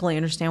logically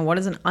understand, what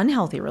does an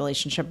unhealthy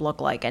relationship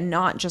look like? And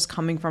not just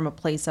coming from a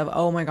place of,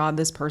 oh my God,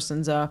 this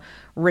person's a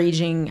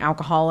raging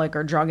alcoholic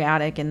or drug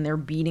addict and they're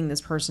beating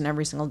this person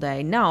every single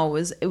day. No,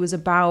 it was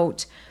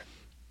about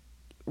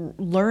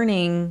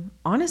learning,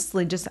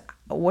 honestly, just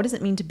what does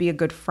it mean to be a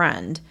good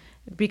friend?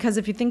 Because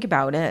if you think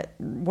about it,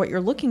 what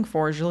you're looking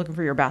for is you're looking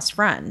for your best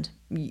friend.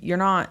 You're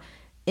not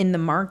in the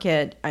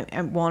market. Well,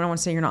 I don't want to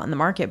say you're not in the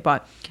market,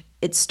 but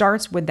it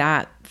starts with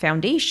that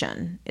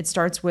foundation. It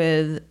starts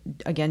with,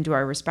 again, do I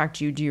respect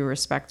you? Do you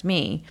respect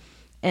me?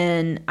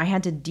 And I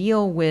had to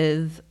deal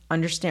with,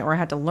 understand, or I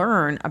had to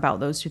learn about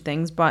those two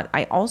things. But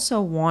I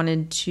also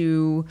wanted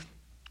to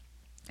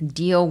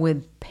deal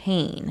with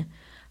pain.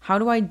 How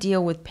do I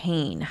deal with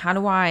pain?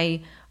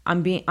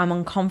 I'm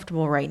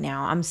uncomfortable right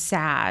now. I'm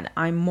sad.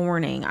 I'm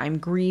mourning. I'm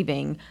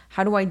grieving.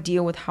 How do I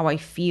deal with how I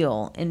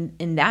feel?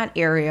 In that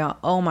area,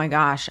 oh my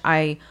gosh,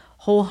 I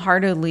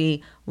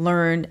wholeheartedly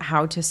learned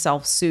how to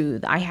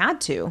self-soothe. I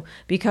had to,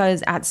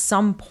 because at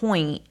some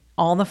point,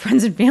 all the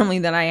friends and family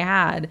that I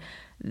had,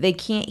 they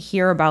can't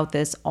hear about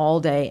this all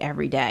day,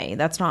 every day.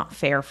 That's not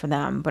fair for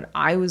them. But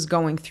I was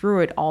going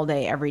through it all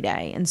day, every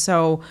day. And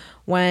so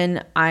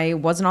when I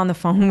wasn't on the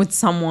phone with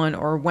someone,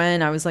 or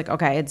when I was like,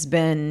 okay, it's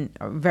been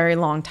a very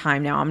long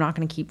time now, I'm not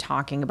going to keep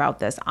talking about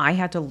this, I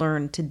had to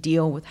learn to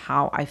deal with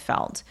how I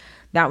felt.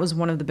 That was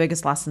one of the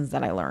biggest lessons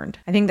that I learned.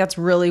 I think that's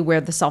really where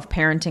the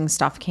self-parenting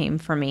stuff came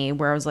for me,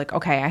 where I was like,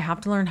 okay, I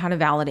have to learn how to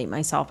validate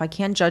myself. I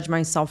can't judge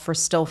myself for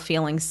still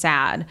feeling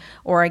sad,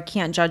 or I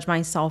can't judge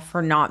myself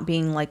for not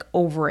being like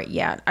over it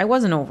yet. I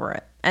wasn't over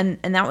it. And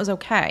that was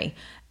okay.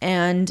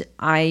 And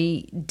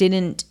I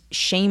didn't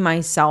shame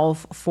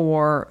myself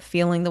for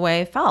feeling the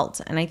way I felt.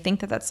 And I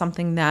think that that's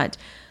something that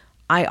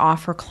I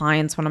offer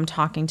clients when I'm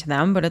talking to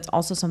them, but it's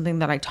also something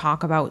that I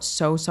talk about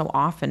so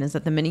often, is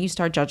that the minute you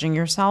start judging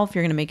yourself,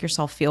 you're going to make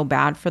yourself feel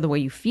bad for the way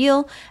you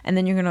feel, and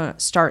then you're going to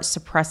start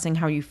suppressing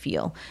how you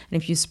feel. And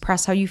if you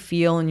suppress how you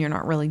feel and you're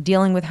not really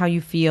dealing with how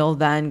you feel,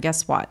 then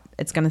guess what?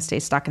 It's going to stay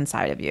stuck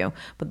inside of you.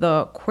 But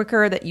the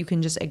quicker that you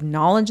can just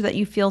acknowledge that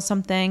you feel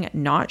something,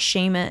 not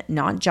shame it,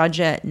 not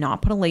judge it,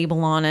 not put a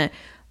label on it,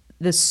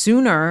 the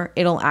sooner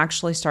it'll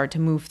actually start to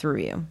move through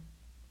you.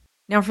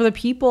 Now, for the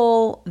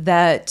people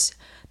that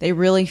they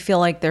really feel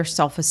like their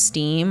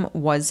self-esteem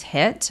was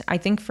hit, I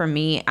think for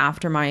me,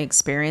 after my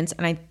experience,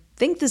 and I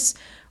think this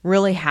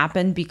really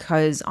happened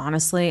because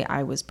honestly,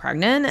 I was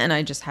pregnant and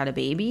I just had a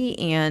baby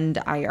and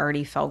I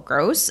already felt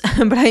gross,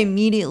 but I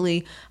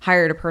immediately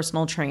hired a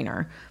personal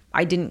trainer.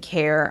 I didn't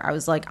care. I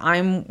was like,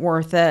 I'm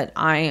worth it.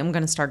 I am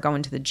going to start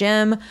going to the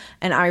gym.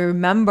 And I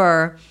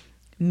remember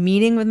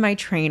meeting with my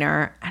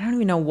trainer. I don't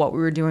even know what we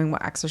were doing,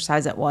 what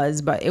exercise it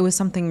was, but it was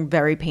something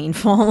very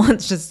painful.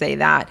 Let's just say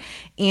that.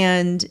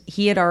 And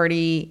he had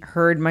already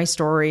heard my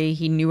story.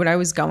 He knew what I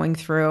was going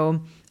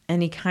through.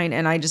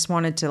 And I just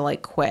wanted to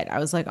like quit. I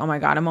was like, oh my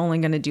God, I'm only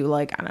going to do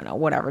like, I don't know,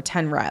 whatever,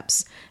 10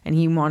 reps. And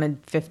he wanted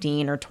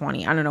 15 or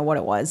 20. I don't know what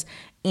it was.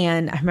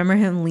 And I remember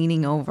him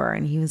leaning over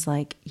and he was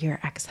like, your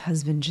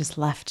ex-husband just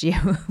left you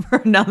for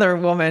another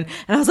woman.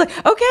 And I was like,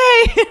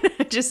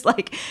 okay. Just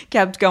like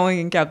kept going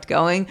and kept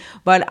going.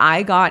 But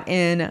I got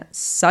in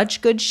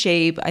such good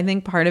shape. I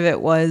think part of it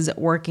was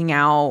working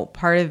out.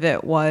 Part of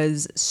it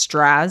was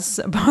stress.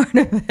 Part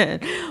of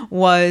it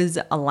was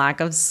a lack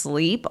of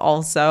sleep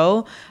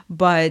also.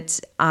 But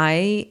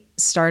I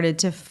started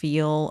to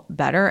feel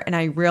better. And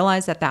I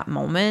realized at that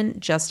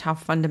moment just how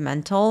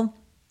fundamental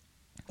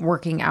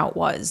working out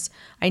was.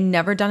 I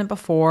never done it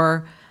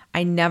before.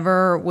 I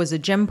never was a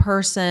gym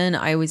person.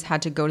 I always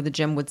had to go to the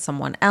gym with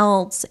someone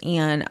else.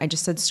 And I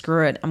just said,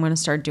 screw it. I'm going to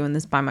start doing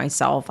this by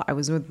myself. I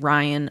was with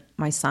Ryan,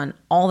 my son,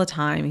 all the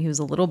time. He was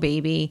a little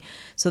baby.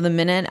 So the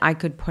minute I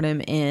could put him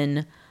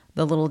in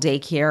the little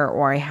daycare,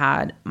 or I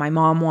had my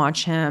mom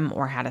watch him,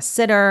 or had a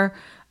sitter,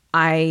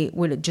 I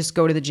would just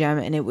go to the gym,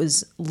 and it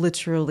was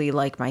literally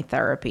like my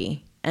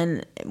therapy.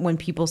 And when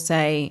people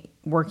say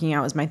working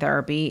out is my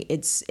therapy,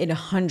 it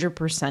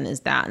 100% is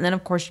that. And then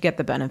of course you get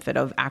the benefit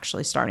of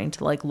actually starting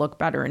to like look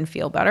better and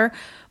feel better.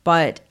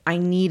 But I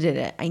needed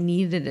it. I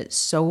needed it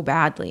so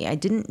badly. I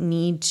didn't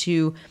need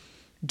to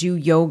do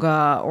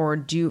yoga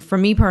for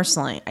me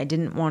personally, I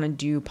didn't want to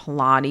do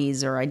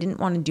Pilates, or I didn't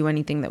want to do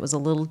anything that was a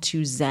little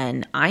too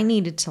zen. I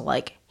needed to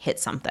like hit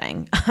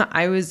something.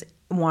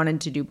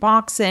 Wanted to do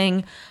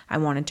boxing. I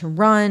wanted to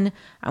run.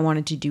 I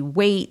wanted to do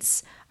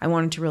weights. I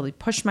wanted to really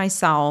push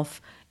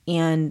myself.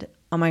 And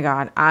oh my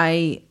God,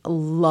 I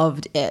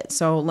loved it.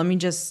 So let me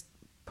just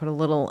put a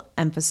little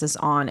emphasis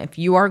on, if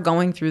you are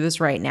going through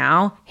this right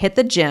now, hit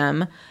the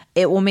gym.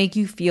 It will make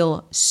you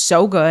feel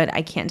so good.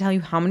 I can't tell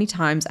you how many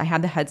times I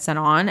had the headset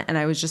on and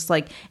I was just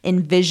like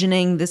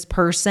envisioning this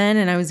person,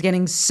 and I was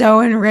getting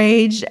so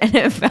enraged, and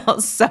it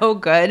felt so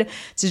good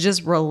to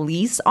just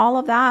release all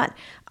of that.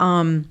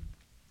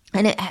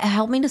 And it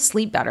helped me to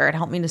sleep better. It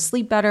helped me to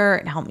sleep better.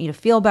 It helped me to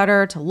feel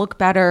better, to look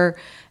better.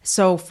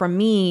 So for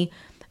me,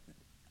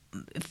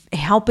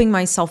 helping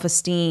my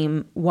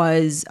self-esteem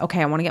was,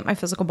 okay, I want to get my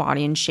physical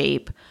body in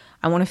shape.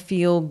 I want to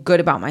feel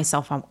good about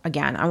myself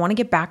again. I want to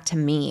get back to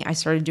me. I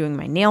started doing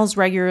my nails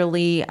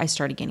regularly. I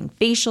started getting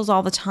facials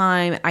all the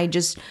time. I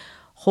just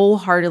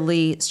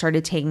wholeheartedly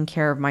started taking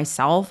care of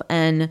myself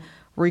and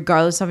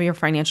regardless of your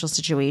financial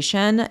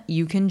situation,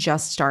 you can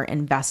just start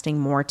investing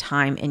more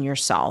time in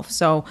yourself.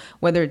 So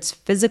whether it's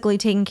physically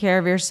taking care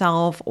of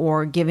yourself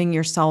or giving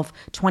yourself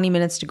 20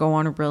 minutes to go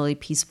on a really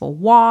peaceful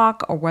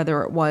walk, or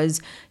whether it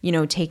was,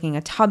 taking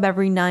a tub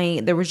every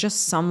night, there was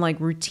just some like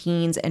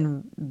routines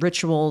and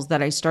rituals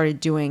that I started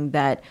doing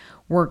that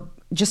were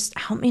just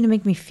helped me to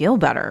make me feel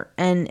better.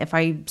 And if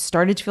I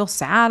started to feel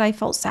sad, I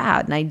felt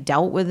sad and I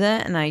dealt with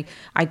it, and I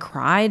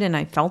cried and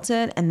I felt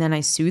it, and then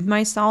I soothed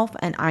myself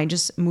and I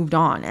just moved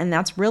on. And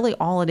that's really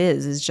all it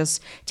is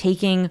just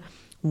taking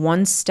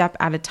one step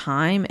at a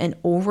time. And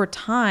over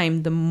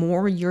time, the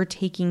more you're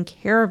taking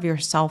care of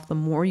yourself, the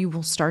more you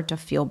will start to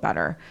feel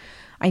better.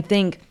 I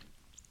think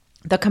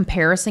the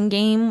comparison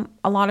game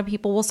a lot of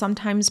people will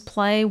sometimes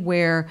play,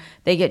 where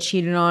they get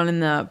cheated on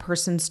and the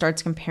person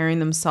starts comparing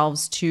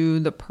themselves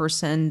to the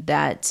person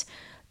that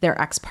their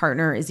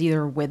ex-partner is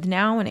either with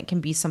now, and it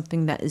can be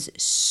something that is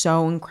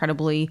so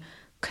incredibly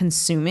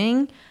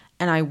consuming.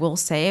 And I will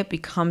say it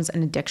becomes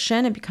an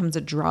addiction. It becomes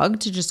a drug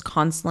to just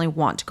constantly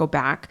want to go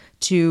back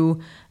to,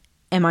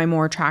 am I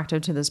more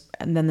attractive to this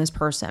than this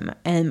person?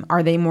 And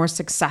are they more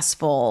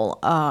successful?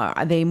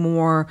 Are they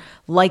more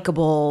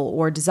likable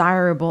or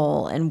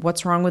desirable? And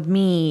what's wrong with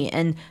me?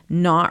 And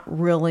not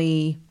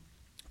really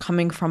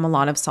coming from a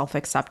lot of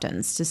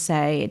self-acceptance to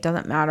say it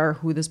doesn't matter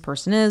who this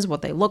person is,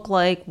 what they look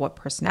like, what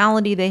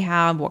personality they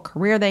have, what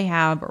career they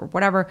have, or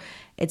whatever.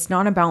 It's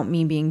not about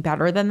me being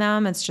better than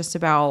them. It's just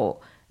about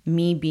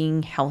me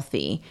being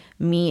healthy,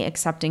 me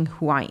accepting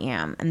who I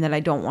am, and that I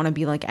don't want to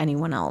be like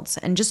anyone else,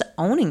 and just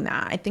owning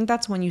that. I think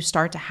that's when you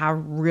start to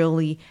have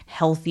really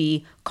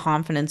healthy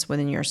confidence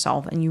within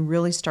yourself, and you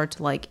really start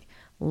to like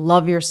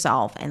love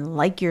yourself and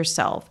like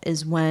yourself,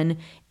 is when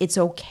it's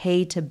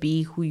okay to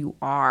be who you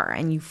are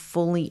and you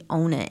fully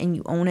own it, and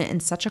you own it in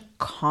such a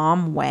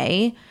calm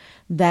way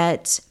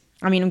that,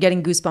 I'm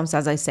getting goosebumps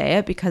as I say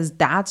it, because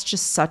that's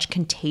just such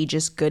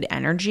contagious good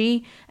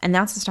energy. And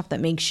that's the stuff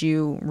that makes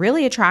you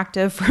really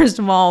attractive, first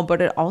of all,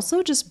 but it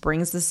also just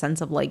brings the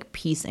sense of like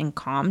peace and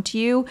calm to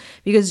you,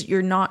 because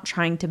you're not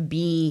trying to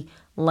be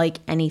like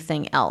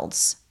anything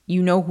else.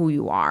 You know who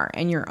you are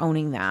and you're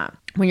owning that.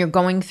 When you're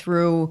going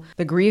through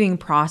the grieving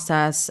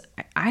process,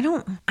 I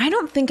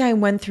don't think I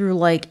went through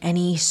like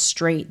any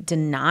straight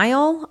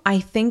denial. I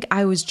think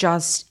I was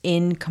just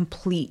in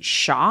complete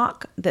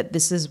shock that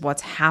this is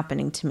what's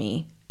happening to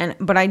me.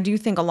 But I do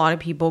think a lot of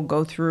people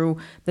go through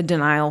the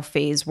denial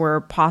phase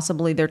where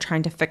possibly they're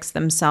trying to fix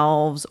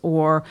themselves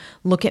or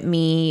look at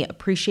me,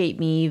 appreciate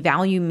me,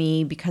 value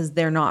me, because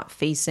they're not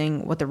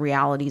facing what the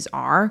realities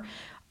are.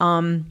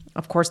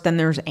 Of course, then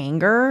there's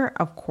anger.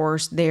 Of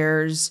course,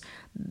 there's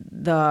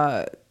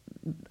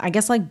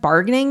like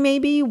bargaining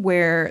maybe,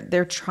 where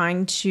they're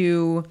trying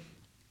to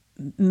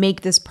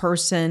make this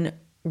person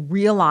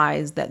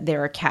realize that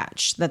they're a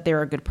catch, that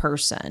they're a good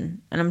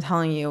person. And I'm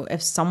telling you,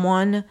 if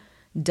someone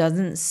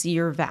doesn't see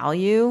your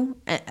value,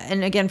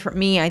 and again, for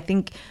me, I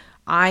think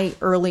I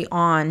early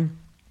on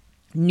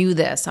knew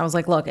this. I was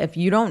like, look, if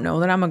you don't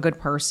know that I'm a good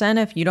person,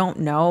 if you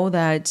don't know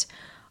that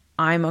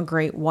I'm a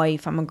great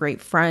wife, I'm a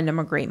great friend, I'm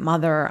a great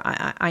mother,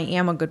 I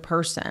am a good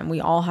person. We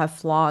all have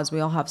flaws,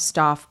 we all have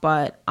stuff,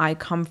 but I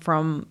come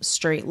from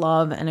straight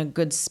love and a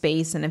good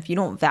space. And if you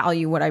don't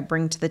value what I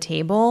bring to the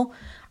table,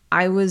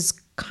 I was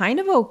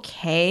kind of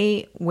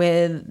okay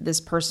with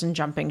this person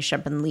jumping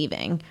ship and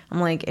leaving.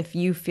 I'm like, if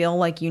you feel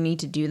like you need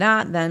to do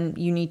that, then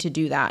you need to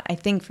do that. I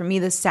think for me,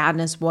 the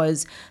sadness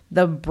was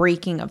the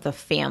breaking of the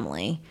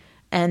family.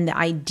 And the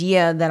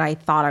idea that I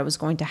thought I was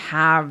going to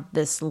have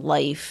this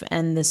life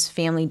and this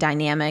family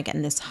dynamic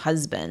and this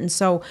husband.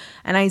 So,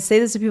 and I say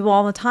this to people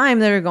all the time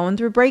that are going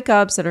through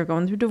breakups, that are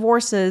going through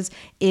divorces,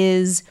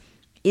 is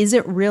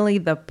it really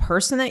the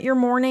person that you're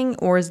mourning,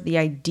 or is the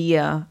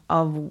idea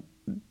of,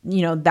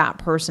 that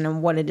person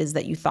and what it is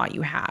that you thought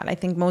you had? I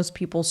think most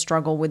people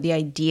struggle with the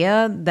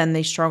idea, then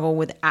they struggle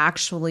with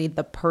actually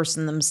the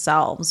person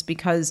themselves,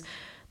 because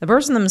the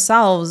person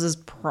themselves is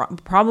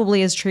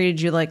probably has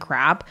treated you like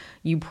crap.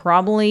 You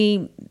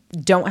probably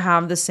don't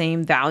have the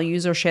same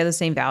values or share the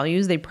same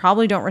values. They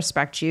probably don't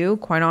respect you.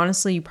 Quite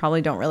honestly, you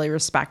probably don't really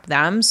respect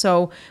them.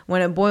 So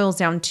when it boils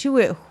down to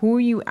it,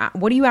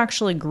 what are you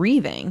actually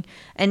grieving?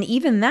 And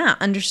even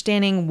that,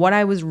 understanding what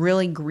I was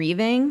really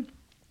grieving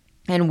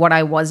and what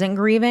I wasn't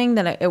grieving,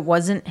 that it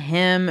wasn't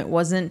him, it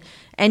wasn't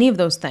any of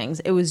those things.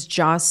 It was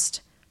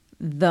just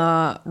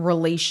the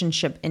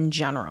relationship in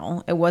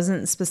general. It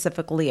wasn't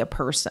specifically a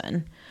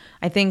person.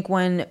 I think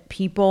when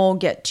people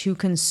get too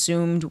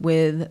consumed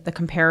with the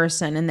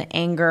comparison and the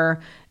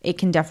anger, it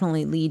can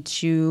definitely lead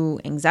to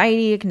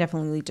anxiety. It can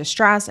definitely lead to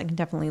stress. It can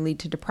definitely lead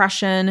to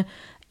depression.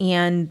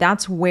 And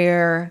that's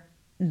where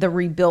the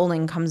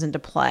rebuilding comes into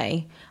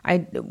play.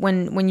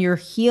 When you're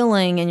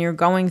healing and you're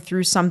going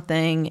through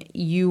something,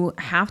 you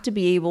have to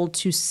be able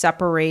to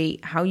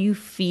separate how you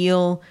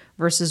feel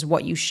versus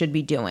what you should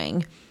be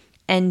doing.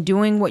 and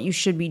doing what you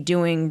should be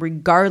doing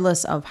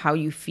regardless of how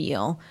you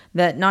feel.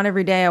 That not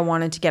every day I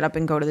wanted to get up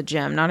and go to the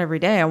gym. Not every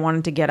day I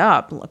wanted to get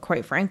up,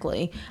 quite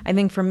frankly. I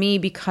think for me,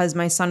 because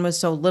my son was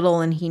so little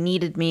and he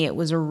needed me, it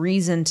was a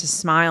reason to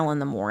smile in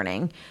the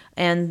morning.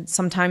 And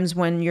sometimes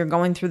when you're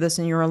going through this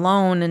and you're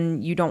alone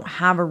and you don't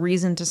have a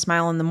reason to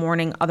smile in the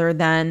morning other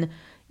than,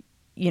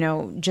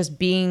 just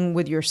being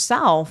with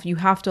yourself, you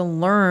have to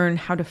learn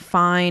how to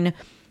find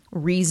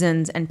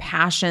reasons and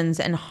passions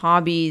and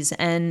hobbies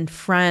and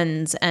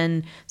friends.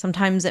 And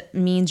sometimes it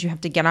means you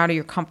have to get out of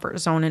your comfort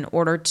zone in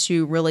order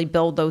to really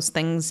build those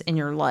things in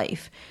your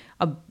life.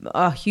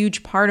 A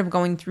huge part of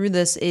going through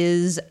this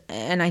is,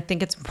 and I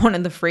think it's one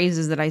of the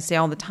phrases that I say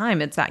all the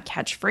time, it's that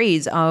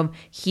catchphrase of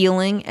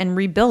healing and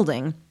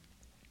rebuilding.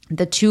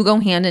 The two go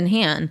hand in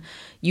hand.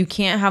 You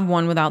can't have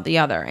one without the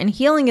other. And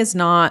healing is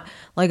not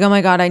like, oh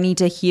my God, I need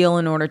to heal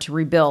in order to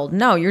rebuild.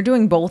 No, you're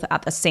doing both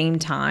at the same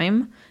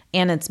time.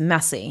 And it's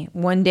messy.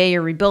 One day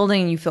you're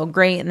rebuilding and you feel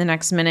great, and the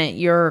next minute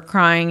you're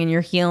crying and you're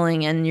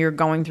healing and you're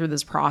going through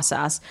this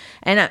process.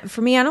 And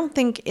for me, I don't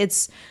think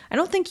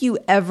you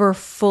ever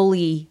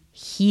fully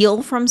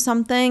heal from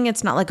something.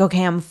 It's not like,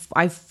 okay,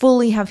 I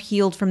fully have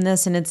healed from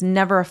this and it's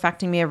never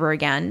affecting me ever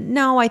again.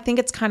 No, I think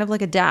it's kind of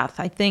like a death.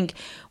 I think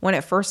when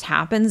it first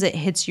happens, it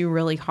hits you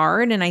really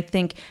hard. And I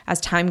think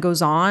as time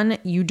goes on,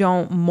 you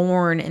don't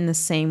mourn in the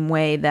same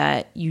way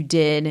that you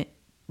did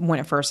when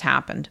it first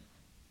happened.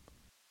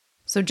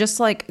 So just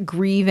like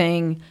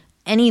grieving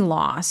any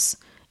loss,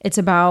 it's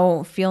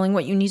about feeling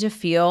what you need to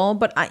feel.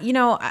 But,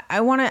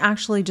 I want to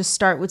actually just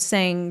start with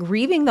saying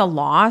grieving the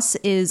loss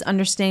is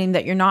understanding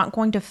that you're not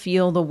going to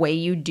feel the way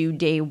you do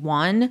day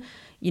one,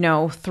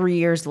 3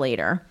 years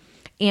later.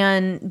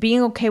 And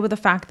being okay with the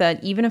fact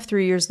that even if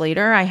 3 years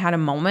later I had a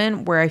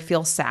moment where I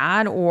feel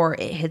sad or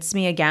it hits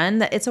me again,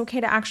 that it's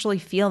okay to actually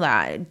feel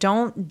that.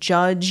 Don't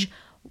judge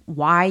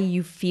why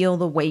you feel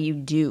the way you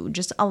do.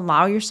 Just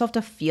allow yourself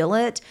to feel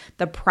it.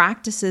 The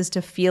practice is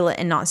to feel it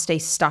and not stay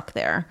stuck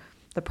there.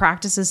 The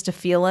practice is to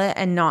feel it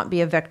and not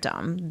be a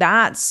victim.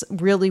 That's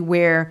really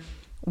where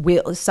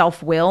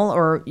self-will,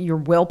 or your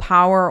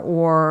willpower,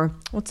 or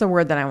what's the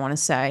word that I want to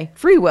say?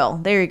 Free will.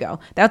 There you go.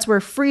 That's where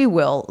free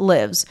will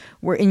lives.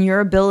 We're in your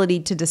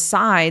ability to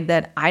decide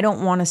that I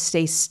don't want to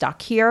stay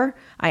stuck here.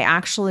 I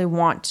actually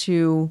want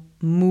to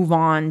move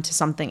on to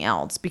something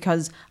else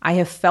because I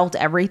have felt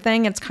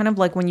everything. It's kind of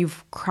like when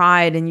you've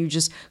cried and you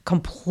just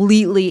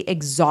completely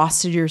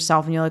exhausted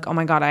yourself and you're like, oh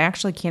my God, I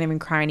actually can't even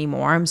cry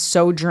anymore. I'm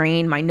so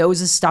drained. My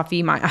nose is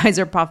stuffy. My eyes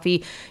are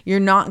puffy.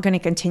 You're not going to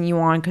continue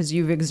on because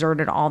you've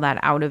exerted all that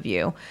out of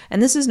you. And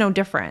this is no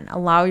different.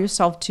 Allow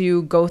yourself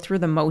to go through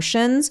the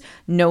motions.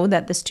 Know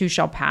that this too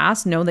shall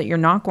pass. Know that you're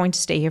not going to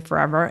stay here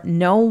forever.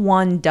 No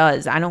one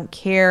does. I don't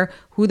care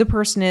who the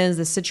person is,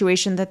 the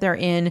situation that they're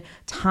in,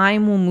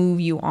 time will move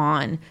you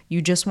on.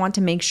 You just want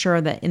to make sure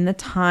that in the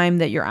time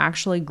that you're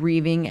actually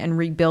grieving and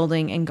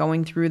rebuilding and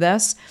going through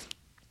this,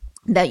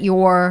 that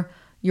you're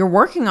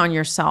working on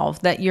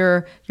yourself, that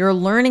you're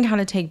learning how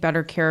to take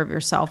better care of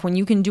yourself. When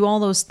you can do all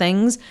those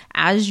things,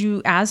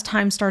 as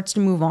time starts to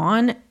move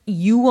on,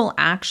 you will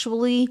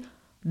actually,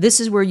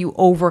 this is where you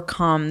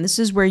overcome. This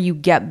is where you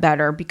get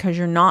better because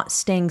you're not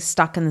staying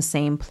stuck in the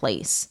same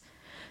place.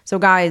 So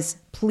guys,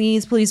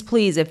 please, please,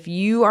 please, if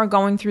you are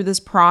going through this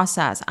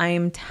process, I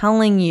am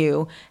telling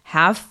you,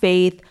 have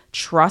faith,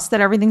 trust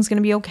that everything's going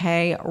to be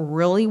okay,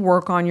 really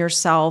work on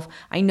yourself.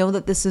 I know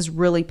that this is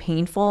really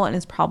painful, and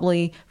it's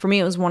probably, for me,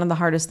 it was one of the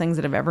hardest things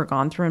that I've ever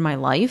gone through in my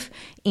life.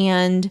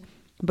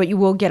 But you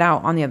will get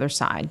out on the other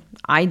side.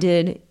 I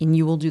did, and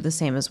you will do the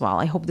same as well.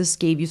 I hope this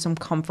gave you some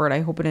comfort.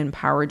 I hope it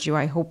empowered you.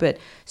 I hope it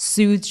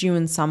soothed you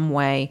in some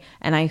way.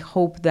 And I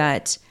hope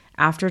that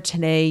after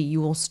today, you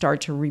will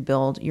start to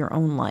rebuild your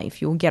own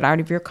life. You will get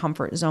out of your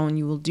comfort zone.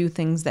 You will do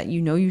things that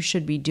you know you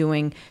should be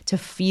doing to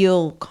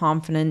feel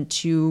confident,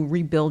 to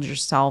rebuild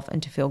yourself,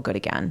 and to feel good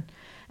again.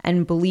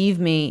 And believe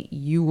me,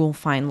 you will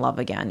find love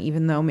again,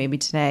 even though maybe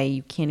today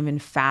you can't even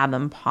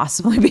fathom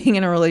possibly being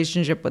in a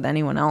relationship with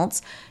anyone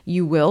else.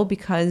 You will,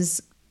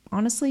 because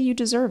honestly, you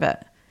deserve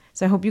it.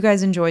 So I hope you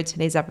guys enjoyed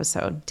today's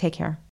episode. Take care.